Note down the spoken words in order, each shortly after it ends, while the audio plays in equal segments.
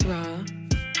Raw,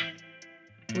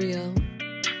 real,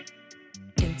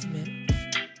 intimate.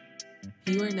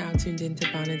 You are now tuned into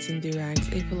Bonnets and Durags,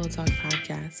 a Pillow Talk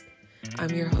podcast. I'm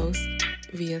your host,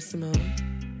 Via Simone.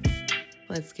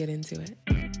 Let's get into it.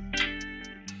 Work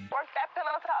that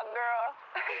pillow talk, girl.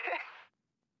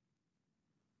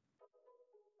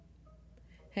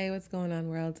 Hey, what's going on,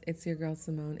 world? It's your girl,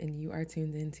 Simone, and you are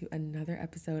tuned into another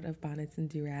episode of Bonnets and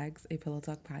Durags, a Pillow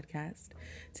Talk podcast.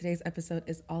 Today's episode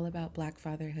is all about Black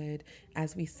fatherhood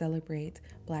as we celebrate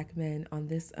Black men on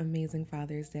this amazing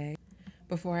Father's Day.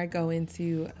 Before I go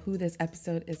into who this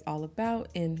episode is all about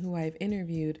and who I've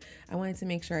interviewed, I wanted to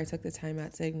make sure I took the time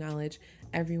out to acknowledge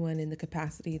everyone in the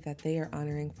capacity that they are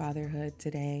honoring fatherhood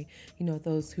today. You know,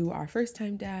 those who are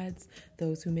first-time dads,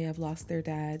 those who may have lost their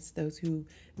dads, those who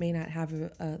may not have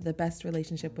the best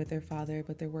relationship with their father,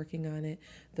 but they're working on it,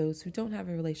 those who don't have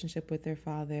a relationship with their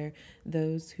father,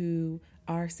 those who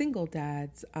are single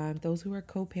dads, those who are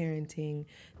co-parenting,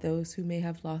 those who may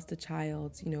have lost a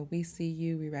child. You know, we see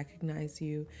you, we recognize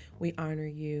you, we honor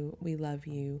you, we love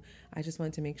you. I just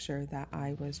wanted to make sure that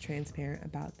I was transparent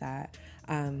about that.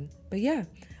 But yeah,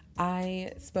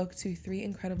 I spoke to 3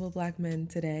 incredible Black men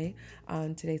today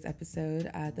on today's episode.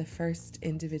 The first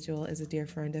individual is a dear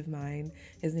friend of mine.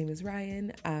 His name is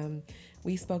Ryan.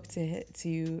 We spoke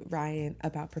to Ryan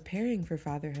about preparing for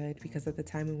fatherhood because at the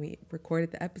time when we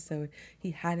recorded the episode, he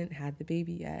hadn't had the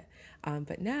baby yet.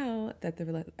 But now that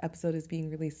the episode is being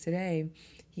released today,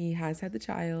 he has had the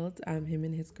child. Him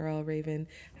and his girl, Raven,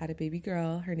 had a baby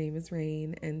girl. Her name is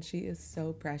Rain, and she is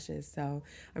so precious. So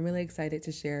I'm really excited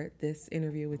to share this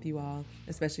interview with you all,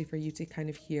 especially for you to kind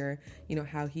of hear, you know,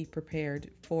 how he prepared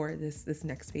for this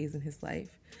next phase in his life.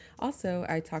 Also,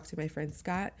 I talked to my friend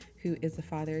Scott, who is a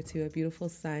father to a beautiful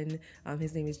son.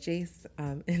 His name is Jace,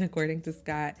 and according to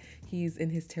Scott, he's in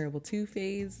his terrible 2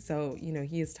 phase. So, you know,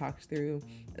 he has talked through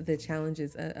the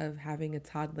challenges of having a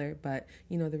toddler, but,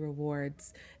 you know, the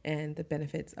rewards and the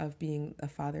benefits of being a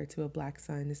father to a Black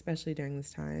son, especially during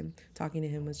this time. Talking to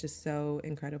him was just so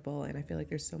incredible, and I feel like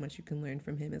there's so much you can learn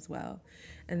from him as well.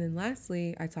 And then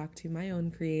lastly, I talked to my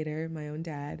own creator, my own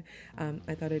dad.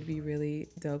 I thought it'd be really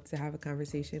dope to have a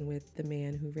conversation with the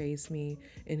man who raised me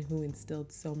and who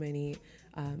instilled so many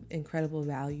incredible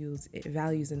values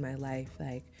in my life.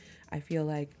 Like, I feel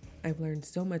like I've learned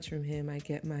so much from him. I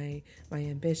get my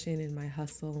ambition and my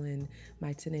hustle and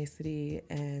my tenacity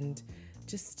and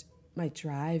just my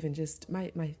drive and just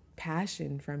my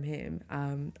passion from him.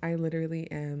 I literally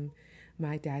am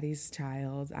my daddy's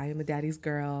child. I am a daddy's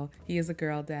girl. He is a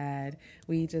girl dad.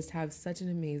 We just have such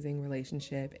an amazing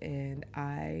relationship, and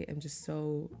I am just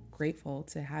so grateful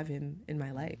to have him in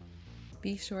my life.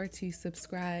 Be sure to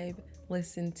subscribe,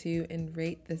 listen to, and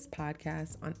rate this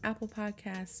podcast on Apple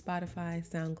Podcasts, Spotify,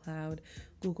 SoundCloud,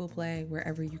 Google Play,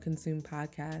 wherever you consume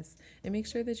podcasts. And make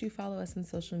sure that you follow us on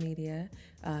social media,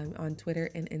 on Twitter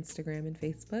and Instagram and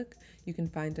Facebook. You can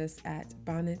find us at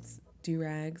Bonnets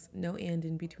Durags, no and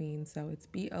in between. So it's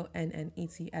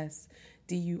BONNETSDURAGS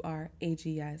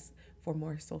for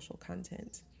more social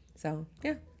content. So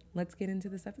yeah, let's get into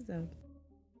this episode.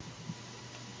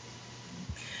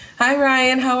 Hi,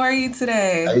 Ryan. How are you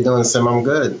today? How you doing, Sim? I'm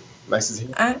good. Nice to see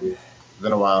you. It's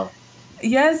been a while.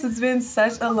 Yes, it's been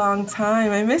such a long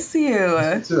time. I miss you.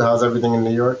 You too. How's everything in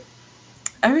New York?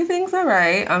 Everything's all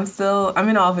right. I'm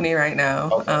in Albany right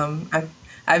now. Okay.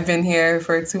 I've been here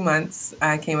for 2 months.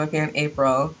 I came up here in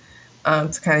April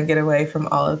to kind of get away from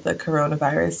all of the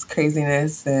coronavirus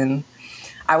craziness. And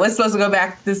I was supposed to go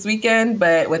back this weekend,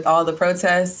 but with all the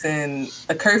protests and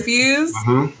the curfews,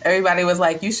 everybody was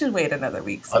like, you should wait another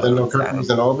week. Are there no curfews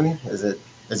in Albany? Is it?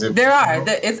 There are.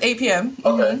 It's 8 p.m.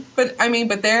 Okay. But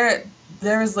there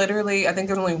was literally, I think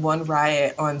there was only one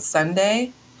riot on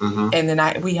Sunday. And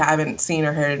then we haven't seen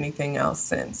or heard anything else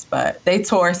since. But they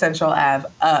tore Central Ave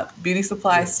up. Beauty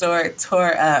supply store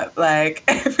tore up, like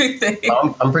everything.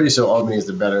 I'm pretty sure Albany is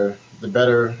the better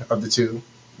of the two.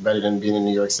 Better than being in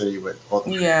New York City with all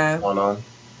the going on.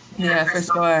 Yeah, for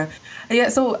sure. Yeah,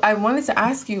 so I wanted to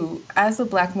ask you, as a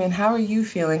Black man, how are you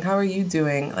feeling? How are you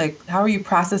doing? Like, how are you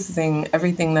processing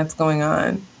everything that's going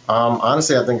on?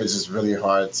 Honestly, I think it's just really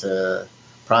hard to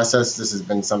process. This has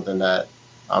been something that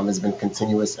has been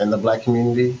continuous in the Black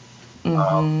community.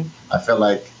 I feel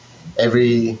like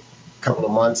every couple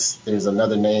of months, there's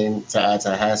another name to add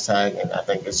to a hashtag, and I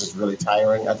think it's just really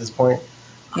tiring at this point.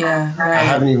 Yeah, right. I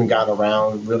haven't even gotten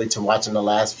around really to watching the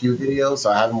last few videos, so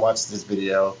I haven't watched this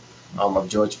video of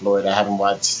George Floyd. I haven't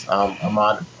watched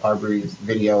Ahmaud Arbery's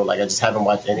video. Like, I just haven't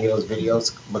watched any of those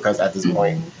videos because at this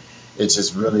point, it's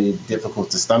just really difficult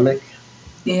to stomach.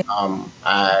 Yeah.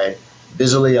 I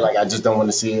visually, like, I just don't want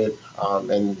to see it,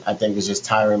 and I think it's just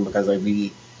tiring because like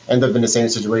we end up in the same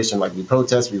situation. Like we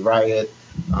protest, we riot,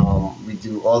 we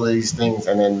do all of these things,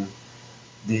 and then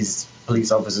these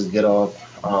police officers get off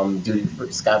duty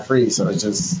scot free. So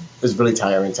it's really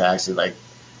tiring to actually like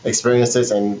experience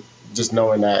this and just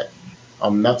knowing that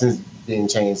nothing's being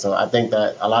changed. So I think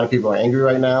that a lot of people are angry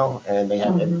right now, and they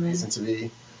have every reason to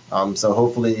be. So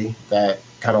hopefully that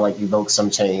kind of like evokes some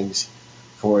change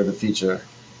for the future.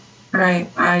 Right.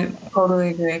 I totally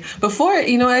agree. Before, I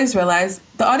just realized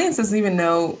the audience doesn't even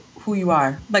know who you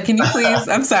are. Like, can you please,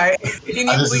 I'm sorry, can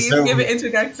you please give an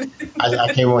introduction?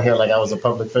 I came on here like I was a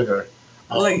public figure.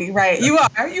 Right. You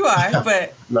are,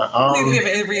 but no, please give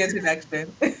a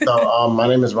reintroduction. So my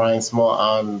name is Ryan Small.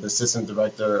 I'm the Assistant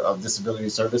Director of Disability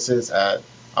Services at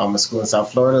a school in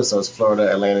South Florida. So it's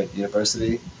Florida Atlantic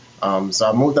University. So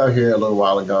I moved out here a little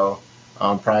while ago.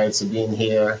 Prior to being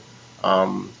here,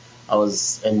 I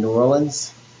was in New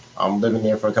Orleans, living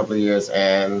there for a couple of years.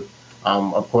 And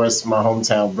of course, my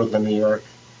hometown, Brooklyn, New York,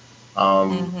 is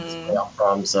where I'm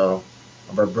from. So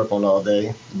I'm from Brooklyn all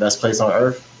day, the best place on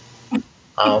earth.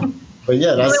 But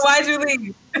yeah, that's. Why'd you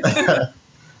leave?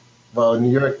 Well,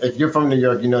 New York, if you're from New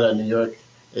York, you know that New York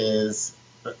is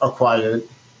acquired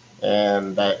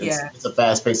and that it's a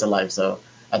fast pace of life. So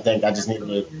I think I just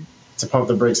needed to pump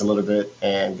the brakes a little bit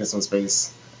and get some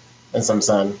space and some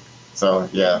sun. So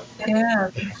yeah. Yeah,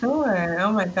 for sure.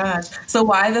 Oh my gosh. So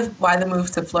why the move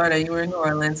to Florida? You were in New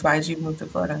Orleans. Why did you move to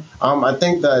Florida? I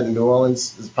think that New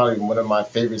Orleans is probably one of my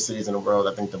favorite cities in the world.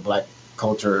 I think the Black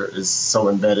culture is so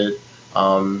embedded.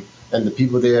 And the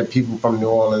people there, people from New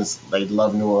Orleans, they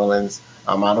love New Orleans.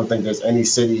 I don't think there's any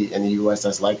city in the U.S.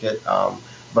 that's like it.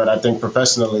 But I think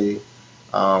professionally,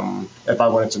 if I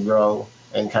wanted to grow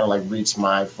and kind of like reach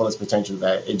my fullest potential,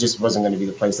 that it just wasn't going to be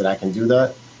the place that I can do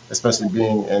that, especially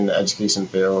being in the education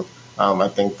field. I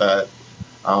think that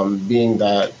being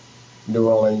that New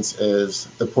Orleans is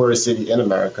the poorest city in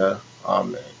America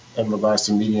in regards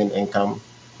to median income,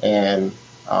 and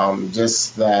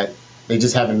just that they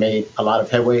just haven't made a lot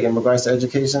of headway in regards to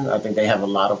education. I think they have a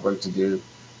lot of work to do,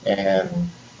 and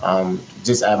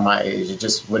just at my age, it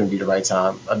just wouldn't be the right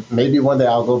time. Maybe one day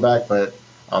I'll go back, but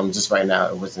just right now,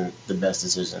 it wasn't the best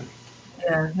decision.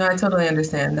 Yeah, no, I totally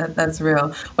understand. That's real.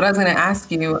 What I was going to ask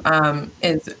you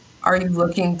is, are you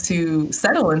looking to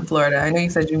settle in Florida? I know you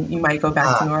said you might go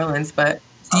back to New Orleans, but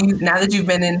now that you've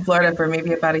been in Florida for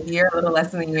maybe about a year, a little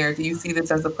less than a year, do you see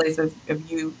this as a place of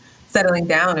you settling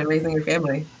down and raising your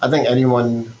family? I think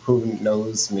anyone who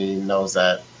knows me knows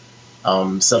that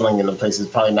settling in a place is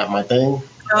probably not my thing.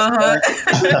 I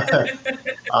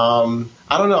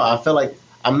don't know. I feel like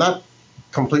I'm not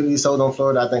completely sold on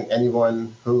Florida. I think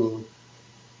anyone who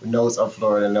knows of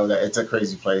Florida know that it's a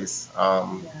crazy place.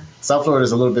 South Florida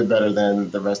is a little bit better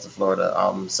than the rest of Florida.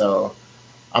 So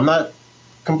I'm not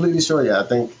completely sure yet. I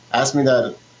think ask me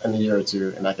that in a year or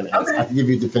two, and I can give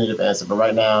you a definitive answer. But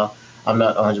right now, I'm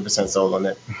not 100% sold on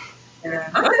it. Yeah,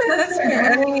 that's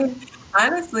fair. I mean,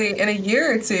 honestly, in a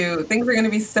year or two, things are going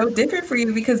to be so different for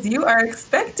you because you are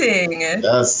expecting.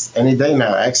 Yes, any day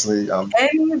now, actually.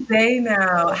 Any day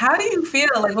now. How do you feel?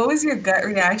 Like, what was your gut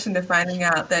reaction to finding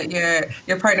out that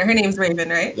your partner, her name's Raven,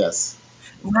 right? Yes.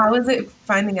 How was it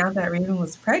finding out that Raven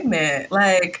was pregnant?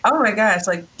 Like, oh my gosh,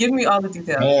 like, give me all the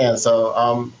details. Man,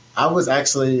 so I was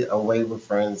actually away with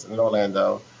friends in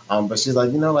Orlando, but she's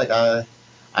like, like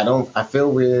I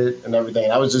feel weird and everything.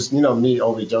 And I was just, me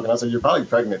always joking. I said, you're probably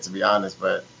pregnant, to be honest.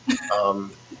 But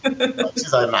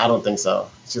she's like, no, I don't think so.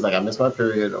 She's like, I missed my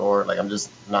period, or like, I'm just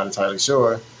not entirely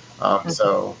sure.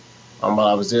 So while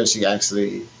I was there, she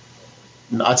actually,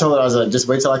 I told her, I was like, just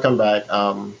wait till I come back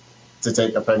to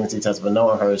take a pregnancy test. But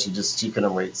knowing her, she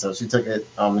couldn't wait. So she took it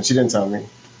and she didn't tell me.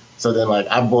 So then like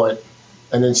I bought,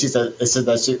 and then it said it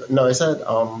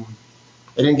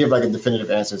didn't give like a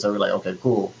definitive answer. So we're like, okay,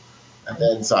 cool. And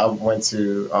then so I went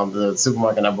to the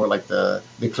supermarket and I bought like the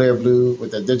Clear Blue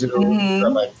with the digital.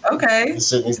 Like, okay,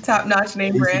 top notch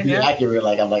name brand. Yeah, accurate.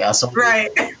 Like I'm like I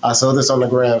saw this on the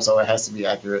gram, so it has to be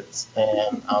accurate.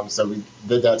 And so we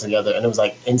did that together, and it was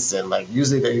like instant. Like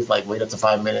usually they like wait up to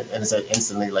 5 minutes, and it said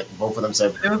instantly. Like both of them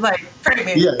said it was like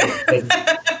pregnant. Yeah, like,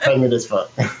 pregnant as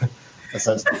fuck.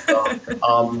 Essentially. So,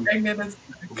 pregnant as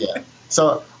fuck. Yeah.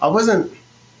 So I wasn't.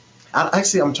 I'm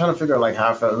trying to figure out like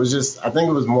how I felt. It was just, I think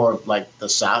it was more of, like the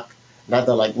shock, not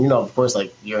that like of course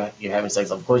like you're having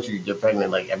sex, of course you're pregnant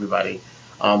like everybody,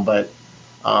 but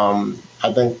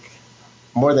I think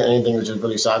more than anything it was just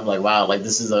really shocked, like wow, like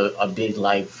this is a big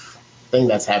life thing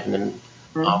that's happening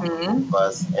with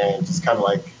us, and just kind of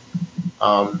like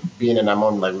being in that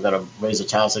moment, like we're gonna raise a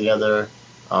child together,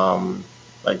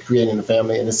 like creating a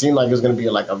family, and it seemed like it was gonna be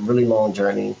like a really long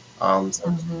journey.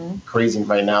 So crazy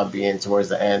right now being towards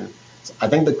the end. I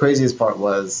think the craziest part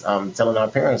was telling our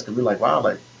parents because we're like, wow,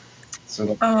 like, so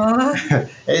like, Oh.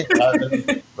 hey,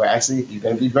 we're actually you're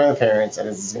gonna be grandparents, and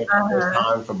it's gonna be the first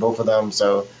Uh-huh. time for both of them.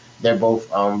 So they're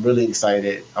both really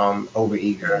excited, over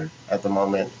eager at the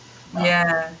moment.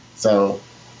 Yeah. So,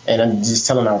 and I'm just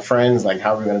telling our friends like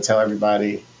how we're gonna tell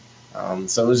everybody.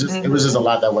 So it was just a Mm-hmm.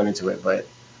 lot that went into it. But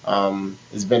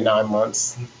it's been 9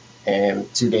 months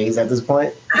and 2 days at this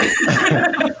point.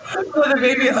 So the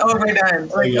baby is overdone,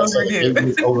 So like yeah, so the overdue. baby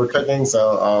is overcooking.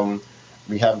 So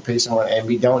we have a patient one, and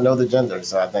we don't know the gender.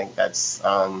 So I think that's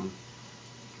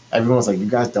everyone's like, you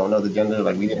guys don't know the gender.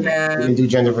 Like we Yeah. didn't do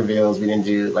gender reveals. We didn't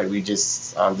do like we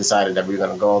just decided that we were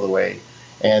gonna go all the way.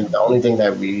 And the only thing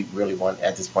that we really want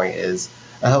at this point is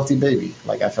a healthy baby.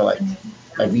 Like I feel like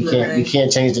we Absolutely.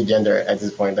 can't change the gender at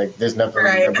this point. Like there's nothing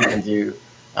really Right. that we can do.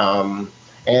 Um,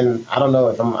 and I don't know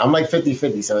if I'm like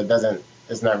 50-50, so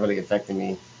it's not really affecting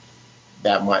me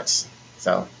that much.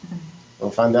 So we'll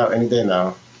find out any day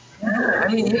now. Yeah,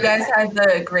 I mean, you guys had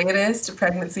the greatest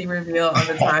pregnancy reveal on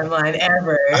the timeline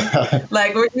ever.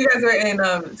 Like, you guys were in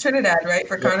Trinidad, right,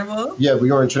 for Yeah. Carnival? Yeah,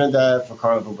 we were in Trinidad for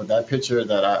Carnival, but that picture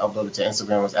that I uploaded to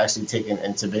Instagram was actually taken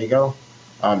in Tobago,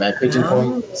 at Pigeon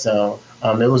Point. Oh, So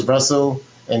it was Russell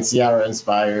and Ciara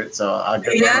inspired. So I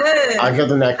yes. give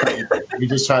them that credit. We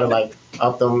just try to like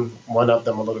one up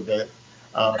them a little bit.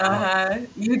 Um,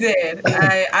 You did.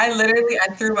 I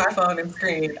threw my phone and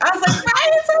screamed. I was like,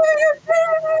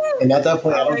 dinosaurs! and at that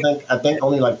point, Like, I think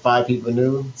only like 5 people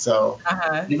knew. So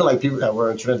uh-huh. even like people that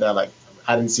were in Trinidad, like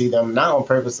I didn't see them, not on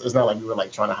purpose. It's not like we were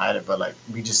like trying to hide it, but like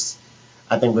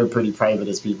I think we're pretty private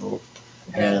as people.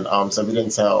 Yeah. And so we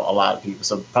didn't tell a lot of people.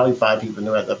 So probably 5 people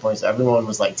knew at that point. So everyone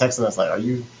was like texting us, like, "Are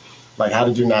you like? How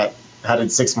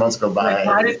did 6 months go Like,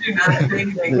 by?" why did you not say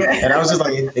anything? And I was just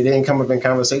like, it didn't come up in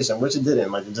conversation, which it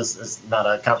didn't. Like, it's not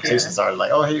a conversation Yeah. started.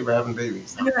 Like, oh, hey, we're having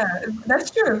babies. Yeah, that's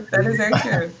true. That is very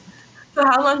true. So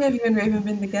how long have you and Raven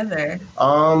been together?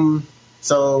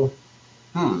 So,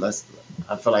 let's.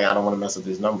 I feel like I don't want to mess up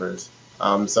these numbers.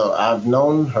 So I've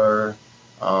known her,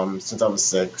 since I was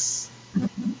 6.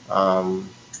 Um,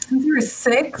 Since you were since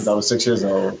I 6? was 6 years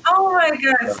old. Oh my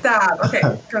God, stop. Okay,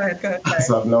 go ahead, sorry.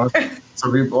 So I've known. So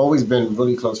we've always been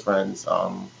really close friends.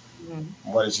 Mhm.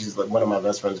 She's like one of my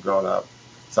best friends growing up.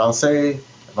 So I'll say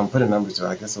if I'm putting numbers to it,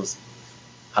 I guess it was.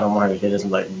 I don't want her to hear this. I'm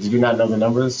like, did you not know the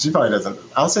numbers? She probably doesn't.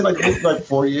 I'll say like maybe like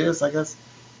 4 years, I guess.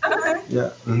 Okay.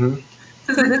 Yeah. Mm-hmm.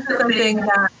 So this is something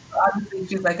that obviously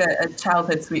she's like a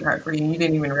childhood sweetheart for you. You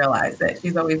didn't even realize that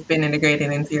she's always been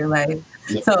integrated into your life.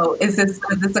 Yeah. So was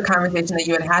this a conversation that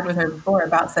you had with her before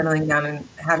about settling down and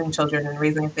having children and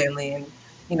raising a family and,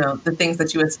 you know, the things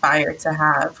that you aspire to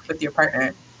have with your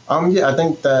partner? Yeah, I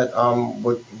think that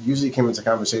what usually came into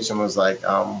conversation was like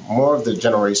more of the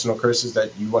generational curses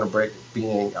that you want to break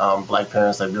being black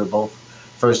parents. Like we were both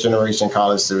first generation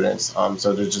college students.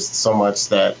 So there's just so much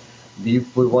that we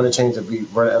would want to change if we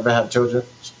were to ever have children.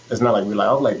 It's not like we're like,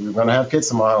 oh, like we're gonna have kids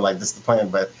tomorrow, like this is the plan,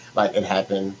 but like it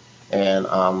happened. And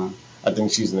I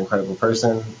think she's an incredible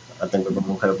person. I think we're both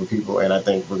incredible people, and I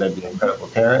think we're gonna be incredible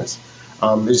parents.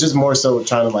 It's just more so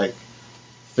trying to like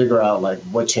figure out like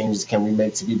what changes can we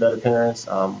make to be better parents.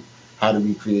 How do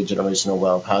we create generational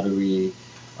wealth? How do we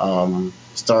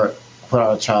start put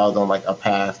our child on like a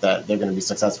path that they're going to be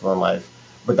successful in life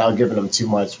without giving them too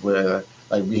much? Where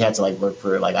like we had to like work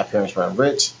for like our parents weren't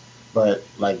rich, but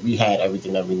like we had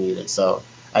everything that we needed. So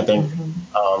I think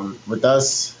with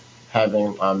us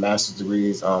having master's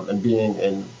degrees and being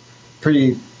in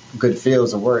pretty good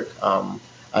fields of work.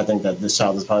 I think that this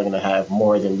child is probably going to have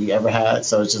more than we ever had.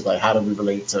 So it's just like, how do we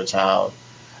relate to a child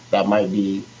that might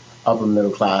be upper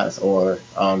middle class or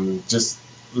just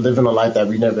living a life that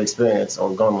we never experienced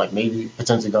or going like maybe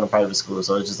potentially going to private school.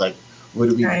 So it's just like, what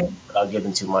do we do Right. without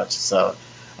giving too much? So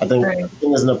I think Right.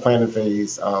 everything is in the planning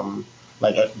phase.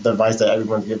 Like the advice that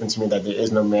everyone's given to me that there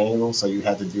is no manual, so you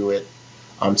have to do it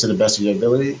to the best of your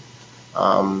ability.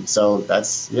 So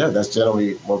that's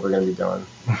generally what we're going to be doing.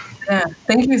 Yeah,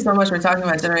 thank you so much for talking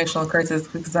about generational curses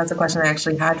because that's a question I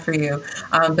actually had for you.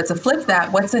 But to flip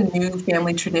that, what's a new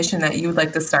family tradition that you would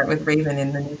like to start with Raven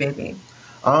and the new baby?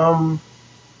 Um,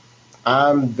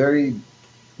 I'm very,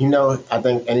 I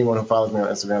think anyone who follows me on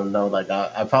Instagram know like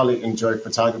I probably enjoy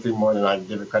photography more than I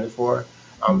give it credit for.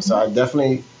 So I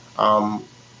definitely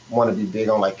want to be big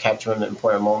on like capturing the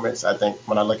important moments. I think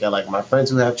when I look at like my friends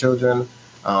who have children,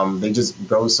 they just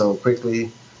grow so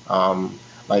quickly.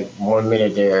 Like 1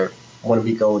 minute they're 1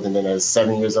 week old and then they're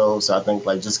 7 years old. So I think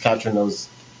like just capturing those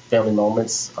family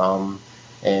moments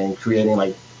and creating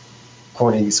like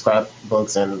corny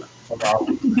scrapbooks and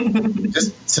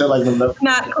just to like remember.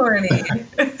 Not corny.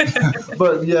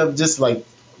 But yeah, just like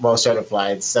well,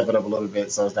 Shutterfly, step it up a little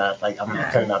bit so it's not like I'm not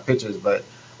Yeah. cutting out pictures, but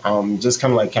just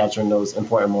kind of like capturing those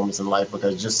important moments in life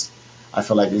because just I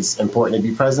feel like it's important to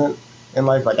be present in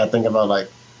life. Like I think about like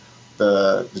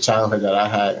the childhood that I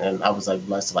had, and I was like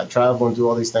blessed to like travel and do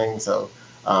all these things. So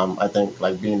I think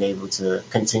like being able to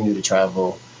continue to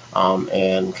travel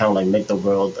and kind of like make the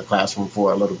world a classroom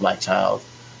for a little black child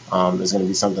is going to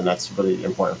be something that's really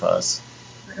important for us.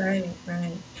 Right,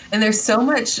 right. And there's so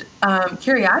much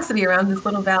curiosity around this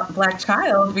little black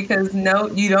child because no,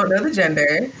 you don't know the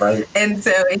gender. Right. And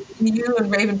so if you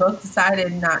and Raven both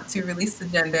decided not to release the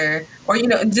gender or,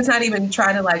 just not even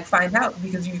try to like find out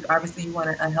because you obviously you want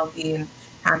a healthy and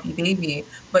happy baby.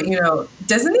 But, isn't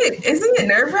it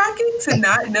nerve wracking to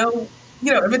not know,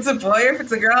 if it's a boy or if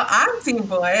it's a girl? I'm team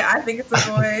boy. I think it's a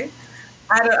boy.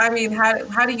 How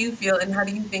do you feel and how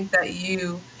do you think that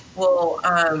you will,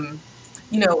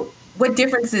 what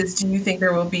differences do you think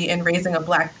there will be in raising a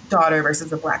black daughter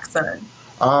versus a black son?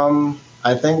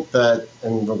 I think that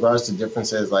in regards to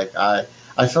differences, like I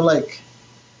feel like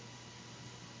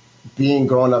being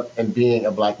growing up and being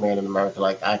a black man in America,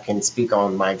 like I can speak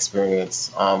on my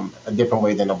experience a different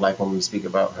way than a black woman speak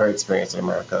about her experience in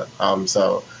America.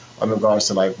 So in regards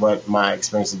to like what my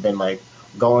experience has been like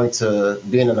going to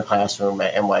being in the classroom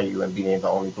at NYU and being the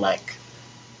only black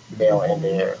male in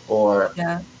there, or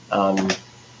Yeah. um,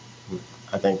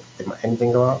 I think did my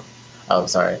anything go out? Oh,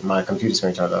 sorry, my computer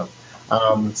screen turned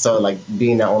off. So like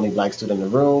being the only black student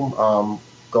in the room,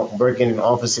 working in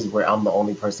offices where I'm the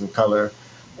only person of color,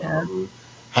 Yeah.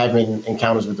 having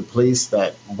encounters with the police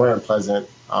that weren't pleasant.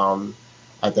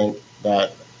 I think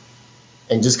that,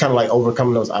 and just kind of like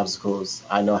overcoming those obstacles,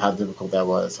 I know how difficult that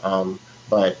was.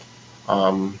 But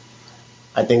um,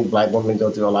 I think black women go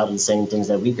through a lot of the same things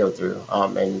that we go through.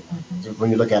 And Mhm.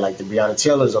 when you look at like the Breonna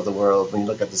Taylors of the world, when you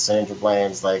look at the Sandra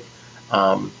Blands, like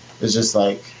it's just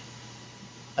like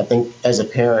I think as a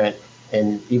parent,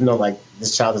 and even though like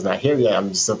this child is not here yet, I'm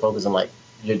just so focused on like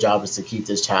your job is to keep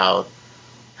this child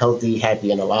healthy,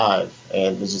 happy, and alive.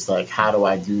 And it's just like, how do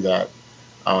I do that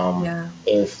Yeah.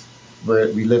 if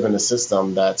we live in a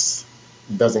system that's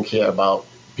doesn't care about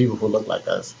people who look like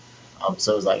us?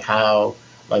 So it's like how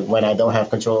like when I don't have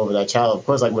control over that child, of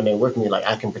course, like when they're with me, like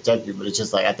I can protect you, but it's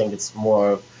just like I think it's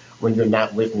more of when you're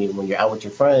not with me, when you're out with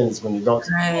your friends, when you're going to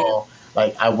the Right. mall.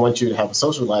 Like I want you to have a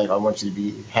social life. I want you to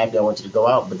be happy. I want you to go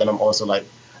out. But then I'm also like,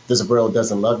 this world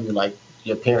doesn't love you like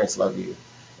your parents love you.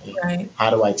 Right. How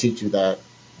do I teach you that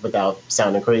without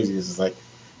sounding crazy? It's just like,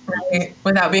 Right.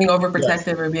 Without being yes.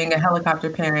 overprotective or being a helicopter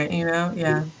parent,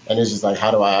 Yeah. And it's just like,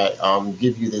 how do I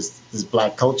give you this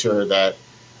black culture that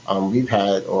we've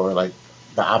had, or like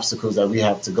the obstacles that we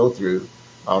have to go through,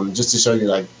 just to show you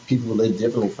like people live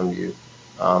differently from you,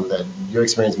 that your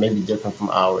experience may be different from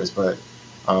ours, but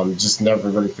just never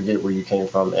really forget where you came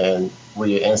from and where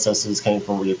your ancestors came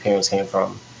from, where your parents came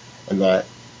from, and that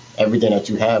everything that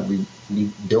you have, we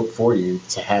built for you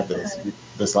to have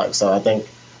this life. So I think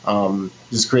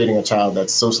just creating a child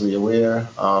that's socially aware,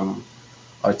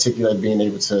 articulate, being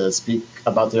able to speak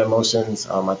about their emotions.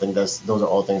 I think those are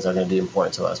all things that are going to be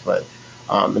important to us. But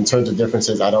in terms of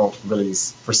differences, I don't really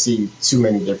foresee too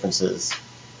many differences.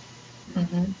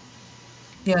 Hmm.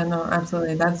 Yeah, no,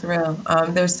 absolutely. That's real.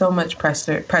 There's so much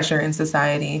pressure in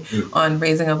society on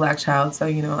raising a black child. So,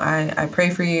 I pray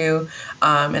for you,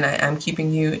 and I'm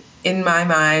keeping you in my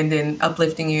mind and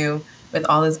uplifting you with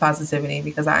all this positivity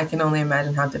because I can only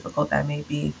imagine how difficult that may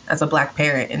be as a black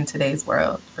parent in today's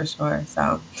world, for sure.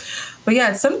 So, but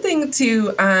yeah, something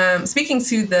to speaking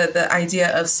to the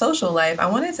idea of social life. I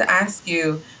wanted to ask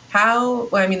you how.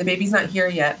 Well, I mean, the baby's not here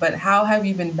yet, but how have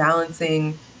you been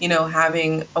balancing,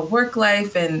 having a work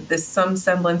life and this some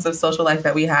semblance of social life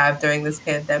that we have during this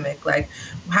pandemic? Like,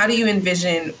 how do you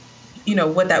envision,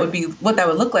 what that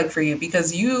would look like for you?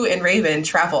 Because you and Raven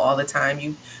travel all the time.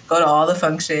 You go to all the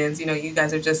functions. You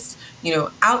guys are just,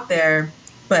 out there,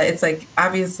 but it's like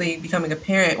obviously becoming a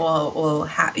parent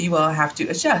you will have to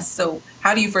adjust. So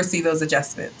how do you foresee those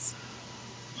adjustments?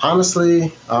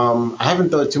 Honestly, I haven't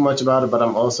thought too much about it, but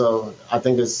I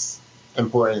think it's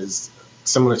important. It's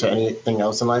similar to anything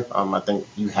else in life. I think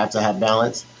you have to have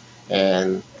balance,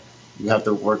 and you have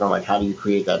to work on like how do you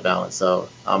create that balance. So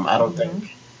I don't think Hmm.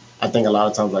 I think a lot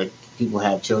of times like people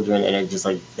have children and it just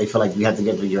like they feel like you have to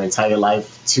get through your entire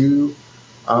life to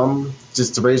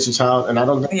just to raise your child, and I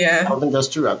Yeah. don't think that's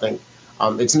true. I think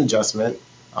it's an adjustment,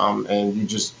 and you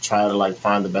just try to like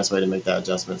find the best way to make that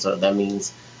adjustment. So that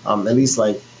means at least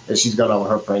like if she's going out with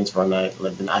her friends for a night,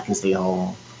 like then I can stay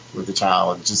home with the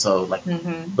child, just so like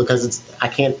Hmm. because I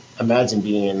can't imagine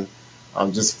being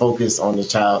just focused on the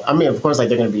child. I mean, of course, like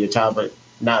they're going to be a child, but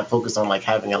not focused on like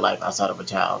having a life outside of a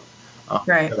child.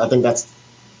 Right. 'Cause I think that's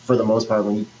for the most part,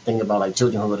 when you think about like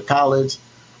children who go to college,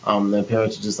 their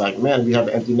parents are just like, man, we have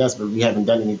an empty nest, but we haven't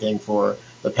done anything for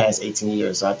the past 18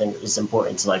 years. So I think it's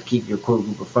important to like keep your core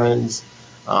group of friends.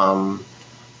 Um,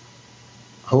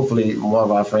 Hopefully more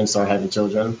of our friends start having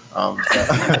children.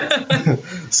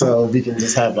 So we can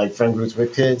just have like friend groups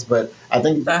with kids. But I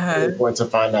think it's really Uh-huh. important to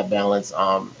find that balance,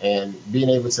 and being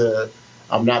able to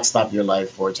not stop your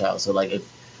life for a child. So like if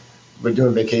we're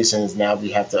doing vacations now, we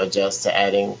have to adjust to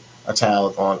adding a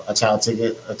child on a child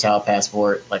ticket, a child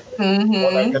passport, like all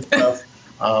that good Mm-hmm.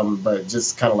 stuff. But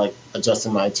just kind of like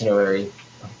adjusting my itinerary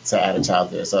to add a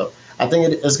child there. So I think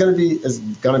it's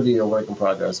gonna be a work in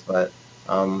progress, but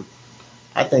um,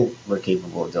 I think we're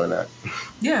capable of doing that.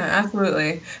 Yeah,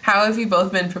 absolutely. How have you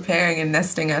both been preparing and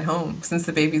nesting at home since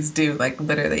the baby's due, like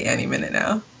literally any minute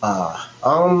now?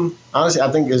 Honestly,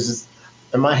 I think it's just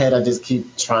in my head. I just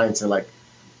keep trying to like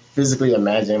physically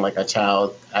imagine like a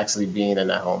child actually being in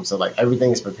that home. So like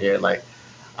everything's prepared. Like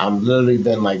I'm literally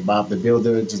been like Bob the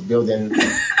Builder, just building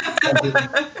something.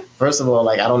 First of all,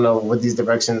 like I don't know what these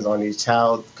directions on these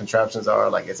child contraptions are.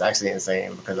 Like it's actually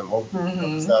insane because I'm over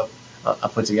Hmm. stuff. I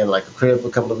put together like a crib a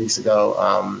couple of weeks ago.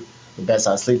 The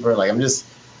bedside sleeper. Like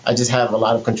I just have a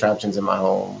lot of contraptions in my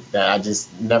home that I just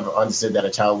never understood that a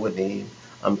child would need.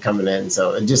 I'm coming in,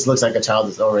 so it just looks like a child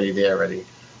is already there already.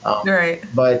 Right.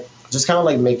 But just kind of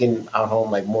like making our home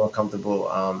like more comfortable.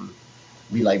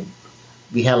 We like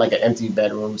we had like an empty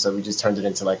bedroom, so we just turned it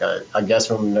into like a guest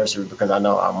room and nursery because I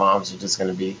know our moms are just going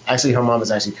to be. Actually, her mom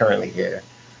is actually currently here,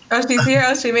 Oh, she's here.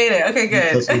 Oh, she made it. Okay,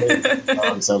 so she made.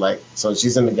 good. So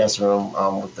she's in the guest room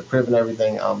with the crib and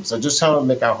everything. So just trying to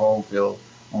make our home feel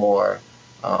more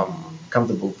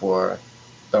comfortable for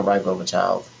the arrival of a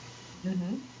child.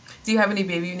 Hmm. Do you have any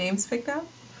baby names picked out?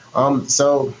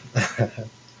 So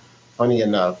funny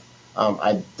enough,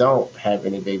 I don't have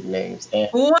any baby names, and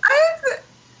What?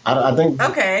 I think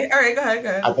Okay. All right. Go ahead. Go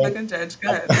I ahead. I'm not think gonna judge. Go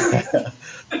ahead.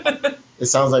 I, it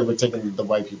sounds like we're taking the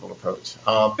white people approach.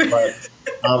 But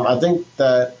I think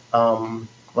that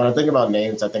when I think about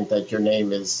names, I think that your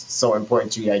name is so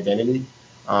important to your identity.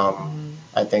 Mm.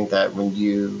 I think that when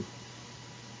you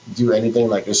do anything,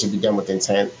 like it should be done with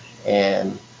intent,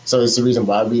 and so it's the reason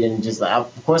why we didn't just like.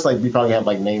 Of course, like we probably have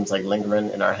like names like lingering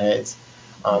in our heads,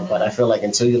 but I Hmm. feel like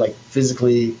until you like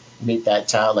physically meet that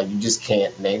child, like you just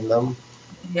can't name them.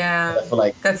 And Yeah, I feel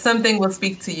like that something will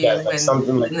speak to yeah, you like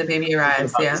something like when the baby something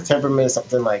arrives. about his Yeah. temperament,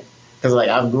 something like because like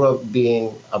I grew up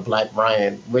being a Black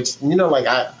Ryan, which like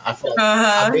I feel like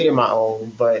I Uh-huh. made it my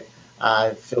own, but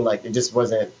I feel like it just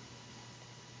wasn't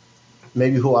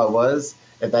maybe who I was.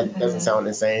 If that doesn't Hmm. sound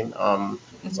insane, so I I know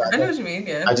think what you mean.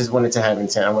 Yeah. I just wanted to have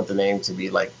intent. I want the name to be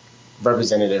like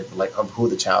representative, like of who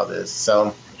the child is.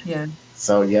 Yeah.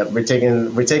 So yeah, we're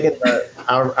taking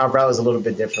our route is a little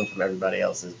bit different from everybody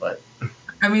else's, but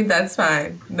I mean, that's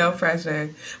fine. No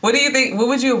pressure. What do you think? What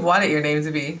would you have wanted your name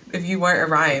to be if you weren't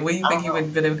Orion? What do you I think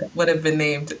don't you know. would have been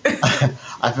named?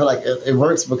 I feel like it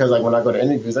works because like when I go to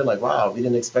interviews, they're like, "Wow, we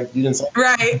didn't expect you didn't say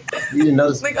Right. you didn't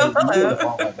notice Like, that oh, would be you." And I'm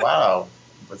hello. like, "Wow,"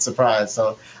 but surprised.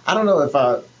 So I don't know if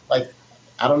I like.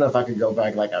 I don't know if I could go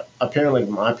back. Like apparently,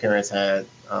 my parents had.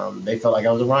 They felt like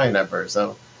I was a Ryan at first,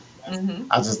 so Hmm.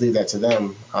 I'll just leave that to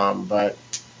them. But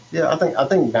yeah, I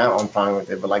think now I'm fine with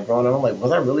it. But like growing up, I'm like,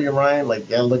 was I really a Ryan? Like,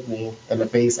 yeah, look me in the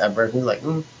face at birth, and he's like,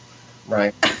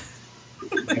 Ryan,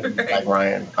 you're gonna be Black Right.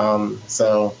 Ryan.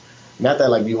 So not that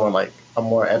like we want like a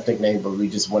more ethnic name, but we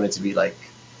just want it to be like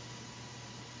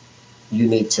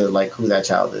unique to like who that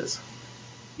child is.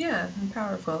 Yeah, and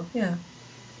powerful. Yeah.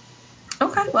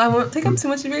 Okay. Well, I won't take up too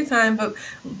much of your time, but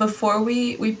before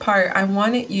we part, I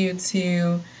wanted you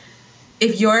to,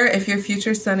 if your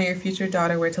future son or your future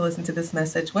daughter were to listen to this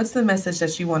message, what's the message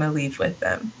that you want to leave with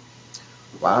them?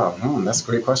 Wow, that's a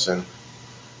great question.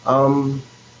 Um,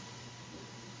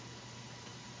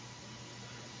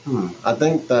 I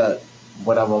think that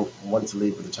what I want to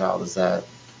leave with the child is that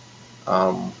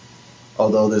um,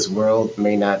 although this world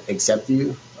may not accept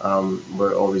you,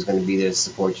 we're always going to be there to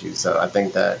support you. So I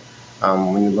think that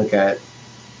when you look at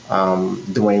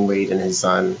Dwayne Wade and his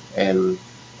son, and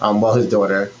his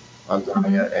daughter,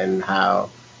 Tanya, Hmm. and how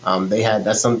they had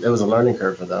it was a learning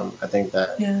curve for them. I think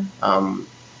that Yeah. um,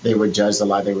 they were judged a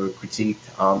lot, they were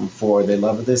critiqued for their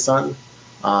love of their son.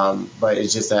 But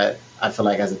it's just that I feel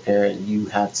like as a parent, you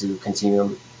have to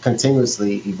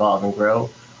continuously evolve and grow.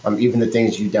 Even the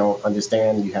things you don't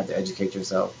understand, you have to educate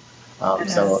yourself. So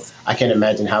Yes. I can't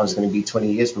imagine how it's going to be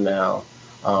 20 years from now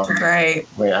Right.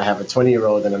 when I have a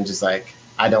 20-year-old and I'm just like,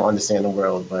 I don't understand the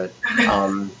world, but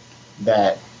um,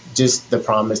 that just the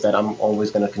promise that I'm always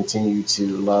going to continue to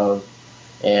love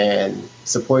and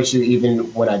support you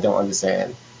even when I don't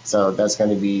understand. So that's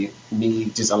going to be me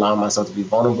just allowing myself to be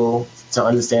vulnerable to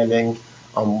understanding,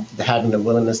 having the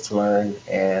willingness to learn,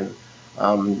 and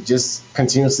just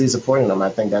continuously supporting them. I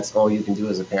think that's all you can do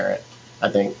as a parent. I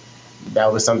think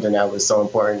that was something that was so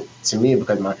important to me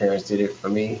because my parents did it for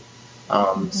me.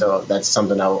 So that's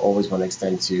something I will always want to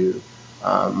extend to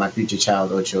my future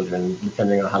child or children,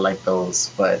 depending on how life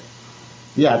goes. But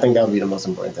yeah, I think that would be the most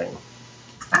important thing.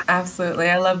 Absolutely.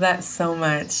 I love that so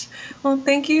much. Well,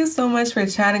 thank you so much for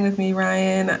chatting with me,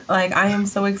 Ryan. Like, I am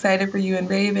so excited for you and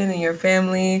Raven and your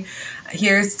family.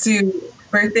 Here's to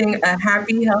birthing a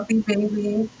happy, healthy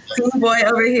baby. Teen boy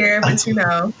over here, but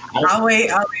I, I'll wait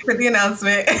for the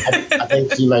announcement. I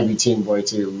think he might be teen boy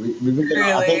too. We've been getting,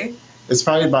 I think Really? it's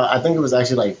probably about, I think it was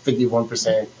actually like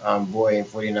 51% boy and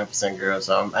 49% girl.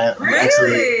 So I'm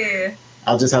actually, Really?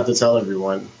 I'll just have to tell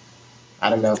everyone. I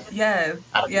don't know. Yes,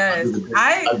 I'll do yes.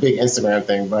 a big Instagram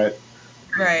thing, but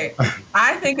Right.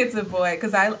 I think it's a boy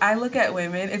because I look at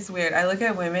women. It's weird. I look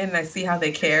at women and I see how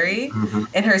they carry, mhm.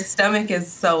 and her stomach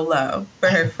is so low for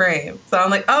her frame. So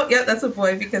I'm like, oh, yeah, that's a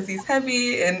boy because he's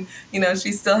heavy and,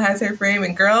 she still has her frame.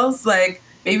 And girls, like,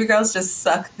 baby girls just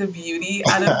suck the beauty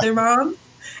out of their moms,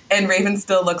 and Raven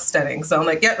still looks stunning. So I'm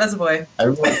like, yep, that's a boy.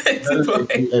 Everyone, It's a boy.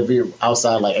 if you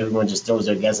outside, like everyone just throws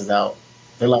their guesses out.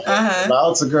 They're like, Uh-huh. "No,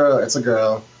 it's a girl, it's a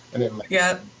girl," and then like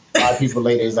Yeah. 5 people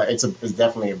later, it's like it's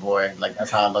definitely a boy. Like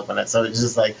that's how I look on it. So it's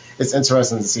just like it's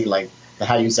interesting to see like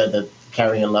how you said that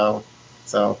carrying low.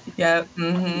 So Yeah.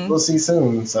 Mm-hmm. we'll see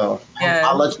soon. So I'll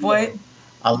Yes. let you know. Boy.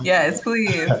 I'll let you Yes,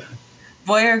 please. know.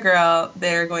 Boy or girl,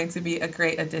 they're going to be a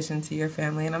great addition to your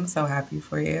family, and I'm so happy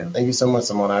for you. Thank you so much,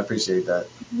 Simone. I appreciate that.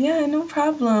 Yeah, no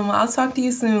problem. I'll talk to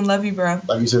you soon. Love you, bro.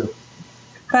 Love you too.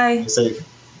 Stay Bye. safe.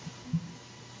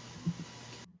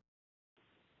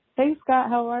 Hey Scott,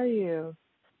 how are you?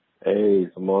 Hey,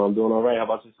 Simone, I'm doing all right. How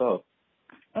about yourself?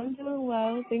 I'm doing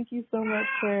well. Thank you so much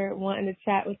for wanting to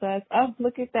chat with us. Oh,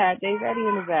 look at that. They ready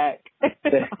in the back.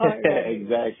 Already.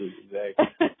 exactly.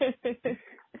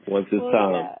 Once it's Well,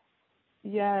 time.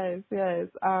 yeah. Yes.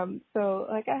 So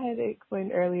like I had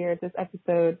explained earlier, this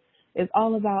episode is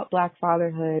all about Black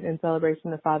fatherhood and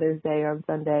celebration of Father's Day on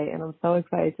Sunday, and I'm so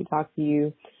excited to talk to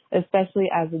you, especially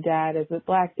as a dad, as a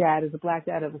black dad of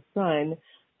a son.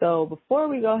 So before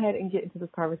we go ahead and get into this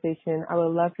conversation, I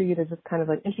would love for you to just kind of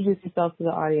like introduce yourself to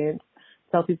the audience,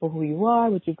 tell people who you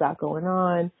are, what you've got going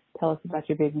on, tell us about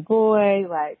your baby boy,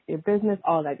 like your business,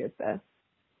 all that good stuff.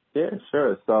 Yeah,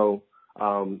 sure. So,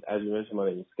 as you mentioned, my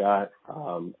name is Scott.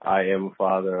 I am a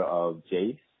father of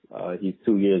Jace. He's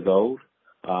 2 years old.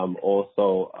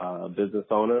 Also a business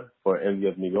owner for Envy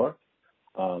of New York.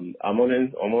 I'm on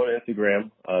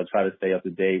Instagram. Try to stay up to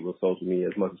date with social media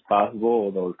as much as possible,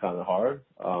 although it's kind of hard.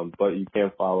 But you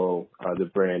can follow the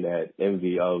brand at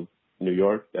Envy of New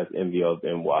York. That's Envy of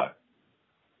NY.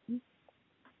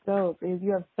 Dope.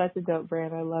 You have such a dope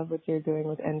brand. I love what you're doing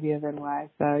with Envy of NY.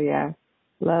 So yeah,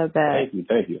 love that.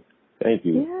 Thank you.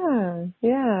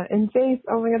 Yeah. And Jace,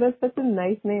 oh my God, that's such a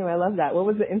nice name. I love that. What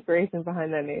was the inspiration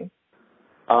behind that name?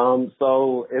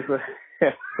 So it's a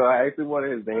so I actually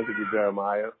wanted his name to be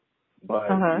Jeremiah, but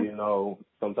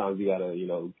sometimes you gotta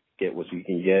get what you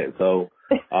can get. So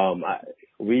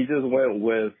we just went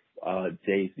with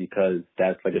Jace because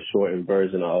that's like a shortened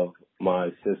version of my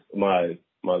sisters,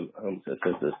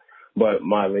 but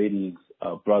my lady's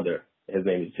brother. His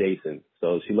name is Jason.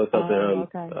 So she looks up to him.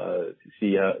 Okay.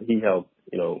 He helped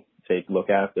look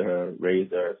after her, raise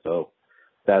her. So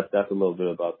that's a little bit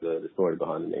about the story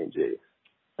behind the name Jace.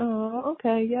 Oh,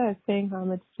 okay. Yeah, paying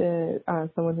homage to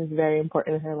someone who's very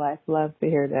important in her life. Love to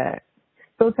hear that.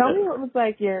 So tell me what was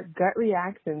like your gut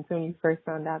reaction to when you first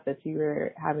found out that you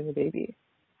were having a baby.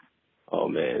 Oh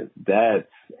man, that's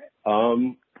I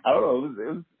don't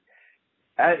know.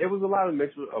 It was a lot of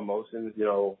mixed emotions.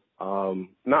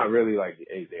 Not really like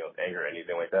anything of anger or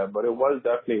anything like that, but it was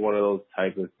definitely one of those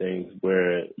type of things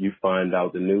where you find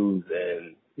out the news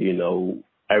and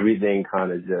everything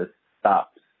kind of just stops.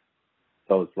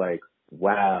 So it's like,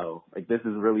 wow, like this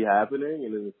is really happening.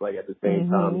 And then it's like at the same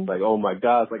time, it's like, oh my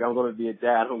gosh, like I'm going to be a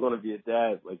dad. Like, I'm going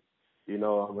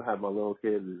to have my little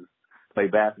kids play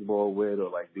basketball with or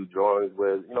like do drawings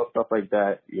with, stuff like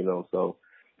that, So,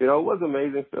 it was an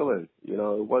amazing feeling. It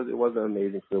was an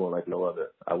amazing feeling like no other.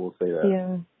 I will say that.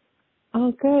 Yeah.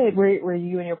 Oh, good. Were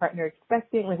you and your partner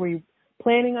expecting, like, were you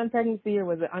planning on pregnancy or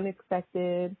was it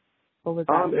unexpected? What was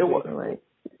that situation like?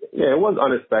 Yeah, it was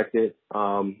unexpected.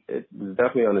 It was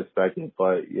definitely unexpected,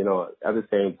 but at the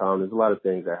same time, there's a lot of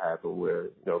things that happen where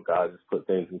God just put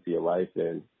things into your life,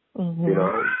 and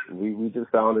we just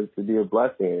found it to be a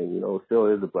blessing, and it still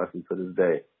is a blessing to this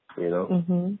day.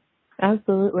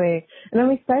 Absolutely. And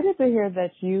I'm excited to hear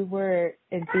that you were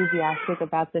enthusiastic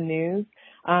about the news.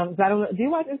 'Cause I don't know, do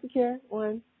you watch Insecure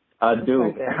one? I do.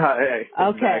 Okay.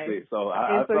 Exactly. So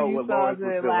I so felt you what saw Lawrence the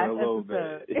was feeling last a little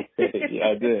episode. bit. Yeah,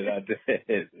 I did.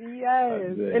 Yes.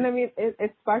 I did. And I mean,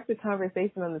 it sparked a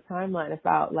conversation on the timeline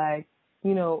about like,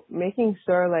 you know, making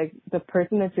sure like the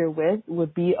person that you're with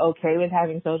would be okay with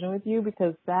having children with you,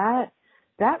 because that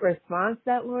response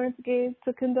that Lawrence gave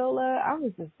to Condola, I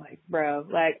was just like, bro,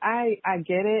 like I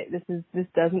get it. This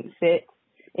doesn't fit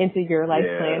into your life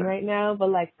plan right now, but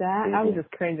like that, I was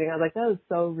just cringing. I was like, that was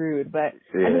so rude. But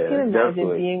I just can't imagine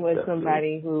being with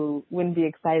somebody who wouldn't be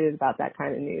excited about that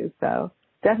kind of news. So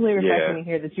definitely refreshing to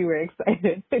hear that you were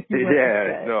excited.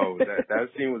 No, that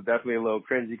scene was definitely a little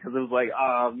cringy because it was like,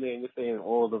 oh man, you're saying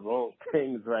all the wrong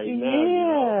things right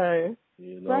now.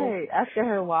 You know? Right. Asking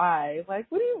her why. Like,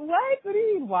 what do you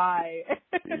mean why?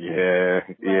 Yeah.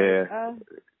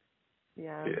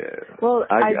 Well,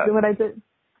 what I did.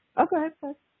 Oh, go ahead.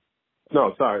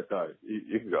 No, sorry.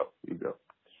 You can go.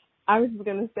 I was just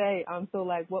gonna say, so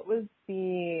like, what was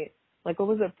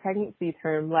a pregnancy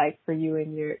term like for you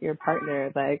and your partner?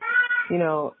 Like, you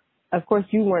know, of course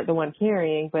you weren't the one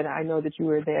carrying, but I know that you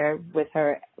were there with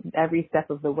her every step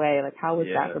of the way. Like, how was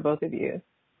that for both of you?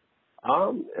 It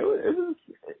was,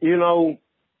 you know,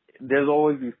 there's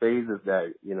always these phases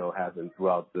that, you know, happen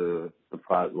throughout the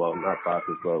process, well, not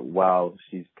process, but while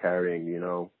she's carrying, you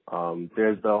know.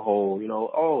 There's the whole, you know,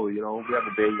 we have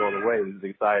a baby on the way, this is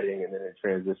exciting, and then it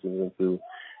transitions into,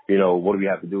 you know, what do we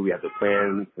have to do? We have to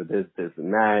plan for this,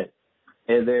 and that.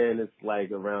 And then it's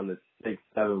like around the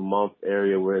 6-7 month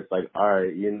area where it's like, all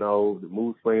right, you know, the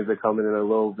mood swings are coming in a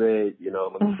little bit, you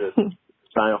know, let me just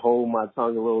try and hold my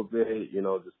tongue a little bit, you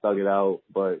know, just thug it out.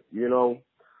 But, you know,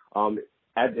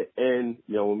 at the end,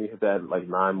 you know, when we hit that like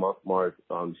 9-month mark,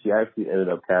 she actually ended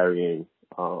up carrying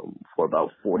for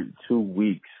about 42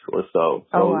 weeks or so.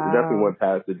 So it definitely went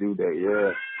past the due date.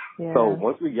 Yeah. So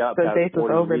once we got past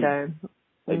 40 overdone. weeks,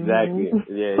 exactly.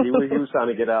 Yeah, he was trying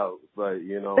to get out, but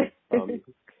you know.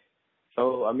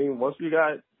 So I mean, once we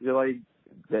got like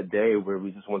that day where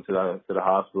we just went to the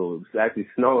hospital, it was actually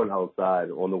snowing outside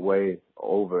on the way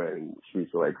over, and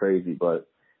streets were like crazy. But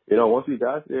you know, once we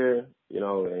got there, you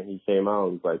know, and he came out,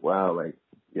 it was like, wow, like,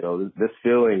 you know, this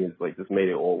feeling is like, just made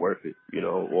it all worth it. You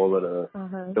know, all of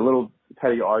the little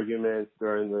petty arguments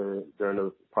during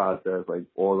the process, like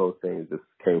all those things just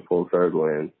came full circle,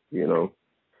 and you know,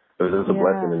 it was just a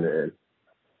blessing in the end.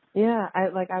 Yeah,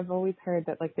 I've always heard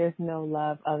that like there's no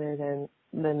love other than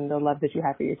the love that you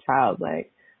have for your child.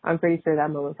 Like, I'm pretty sure that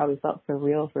moment probably felt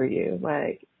surreal for you,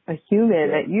 like a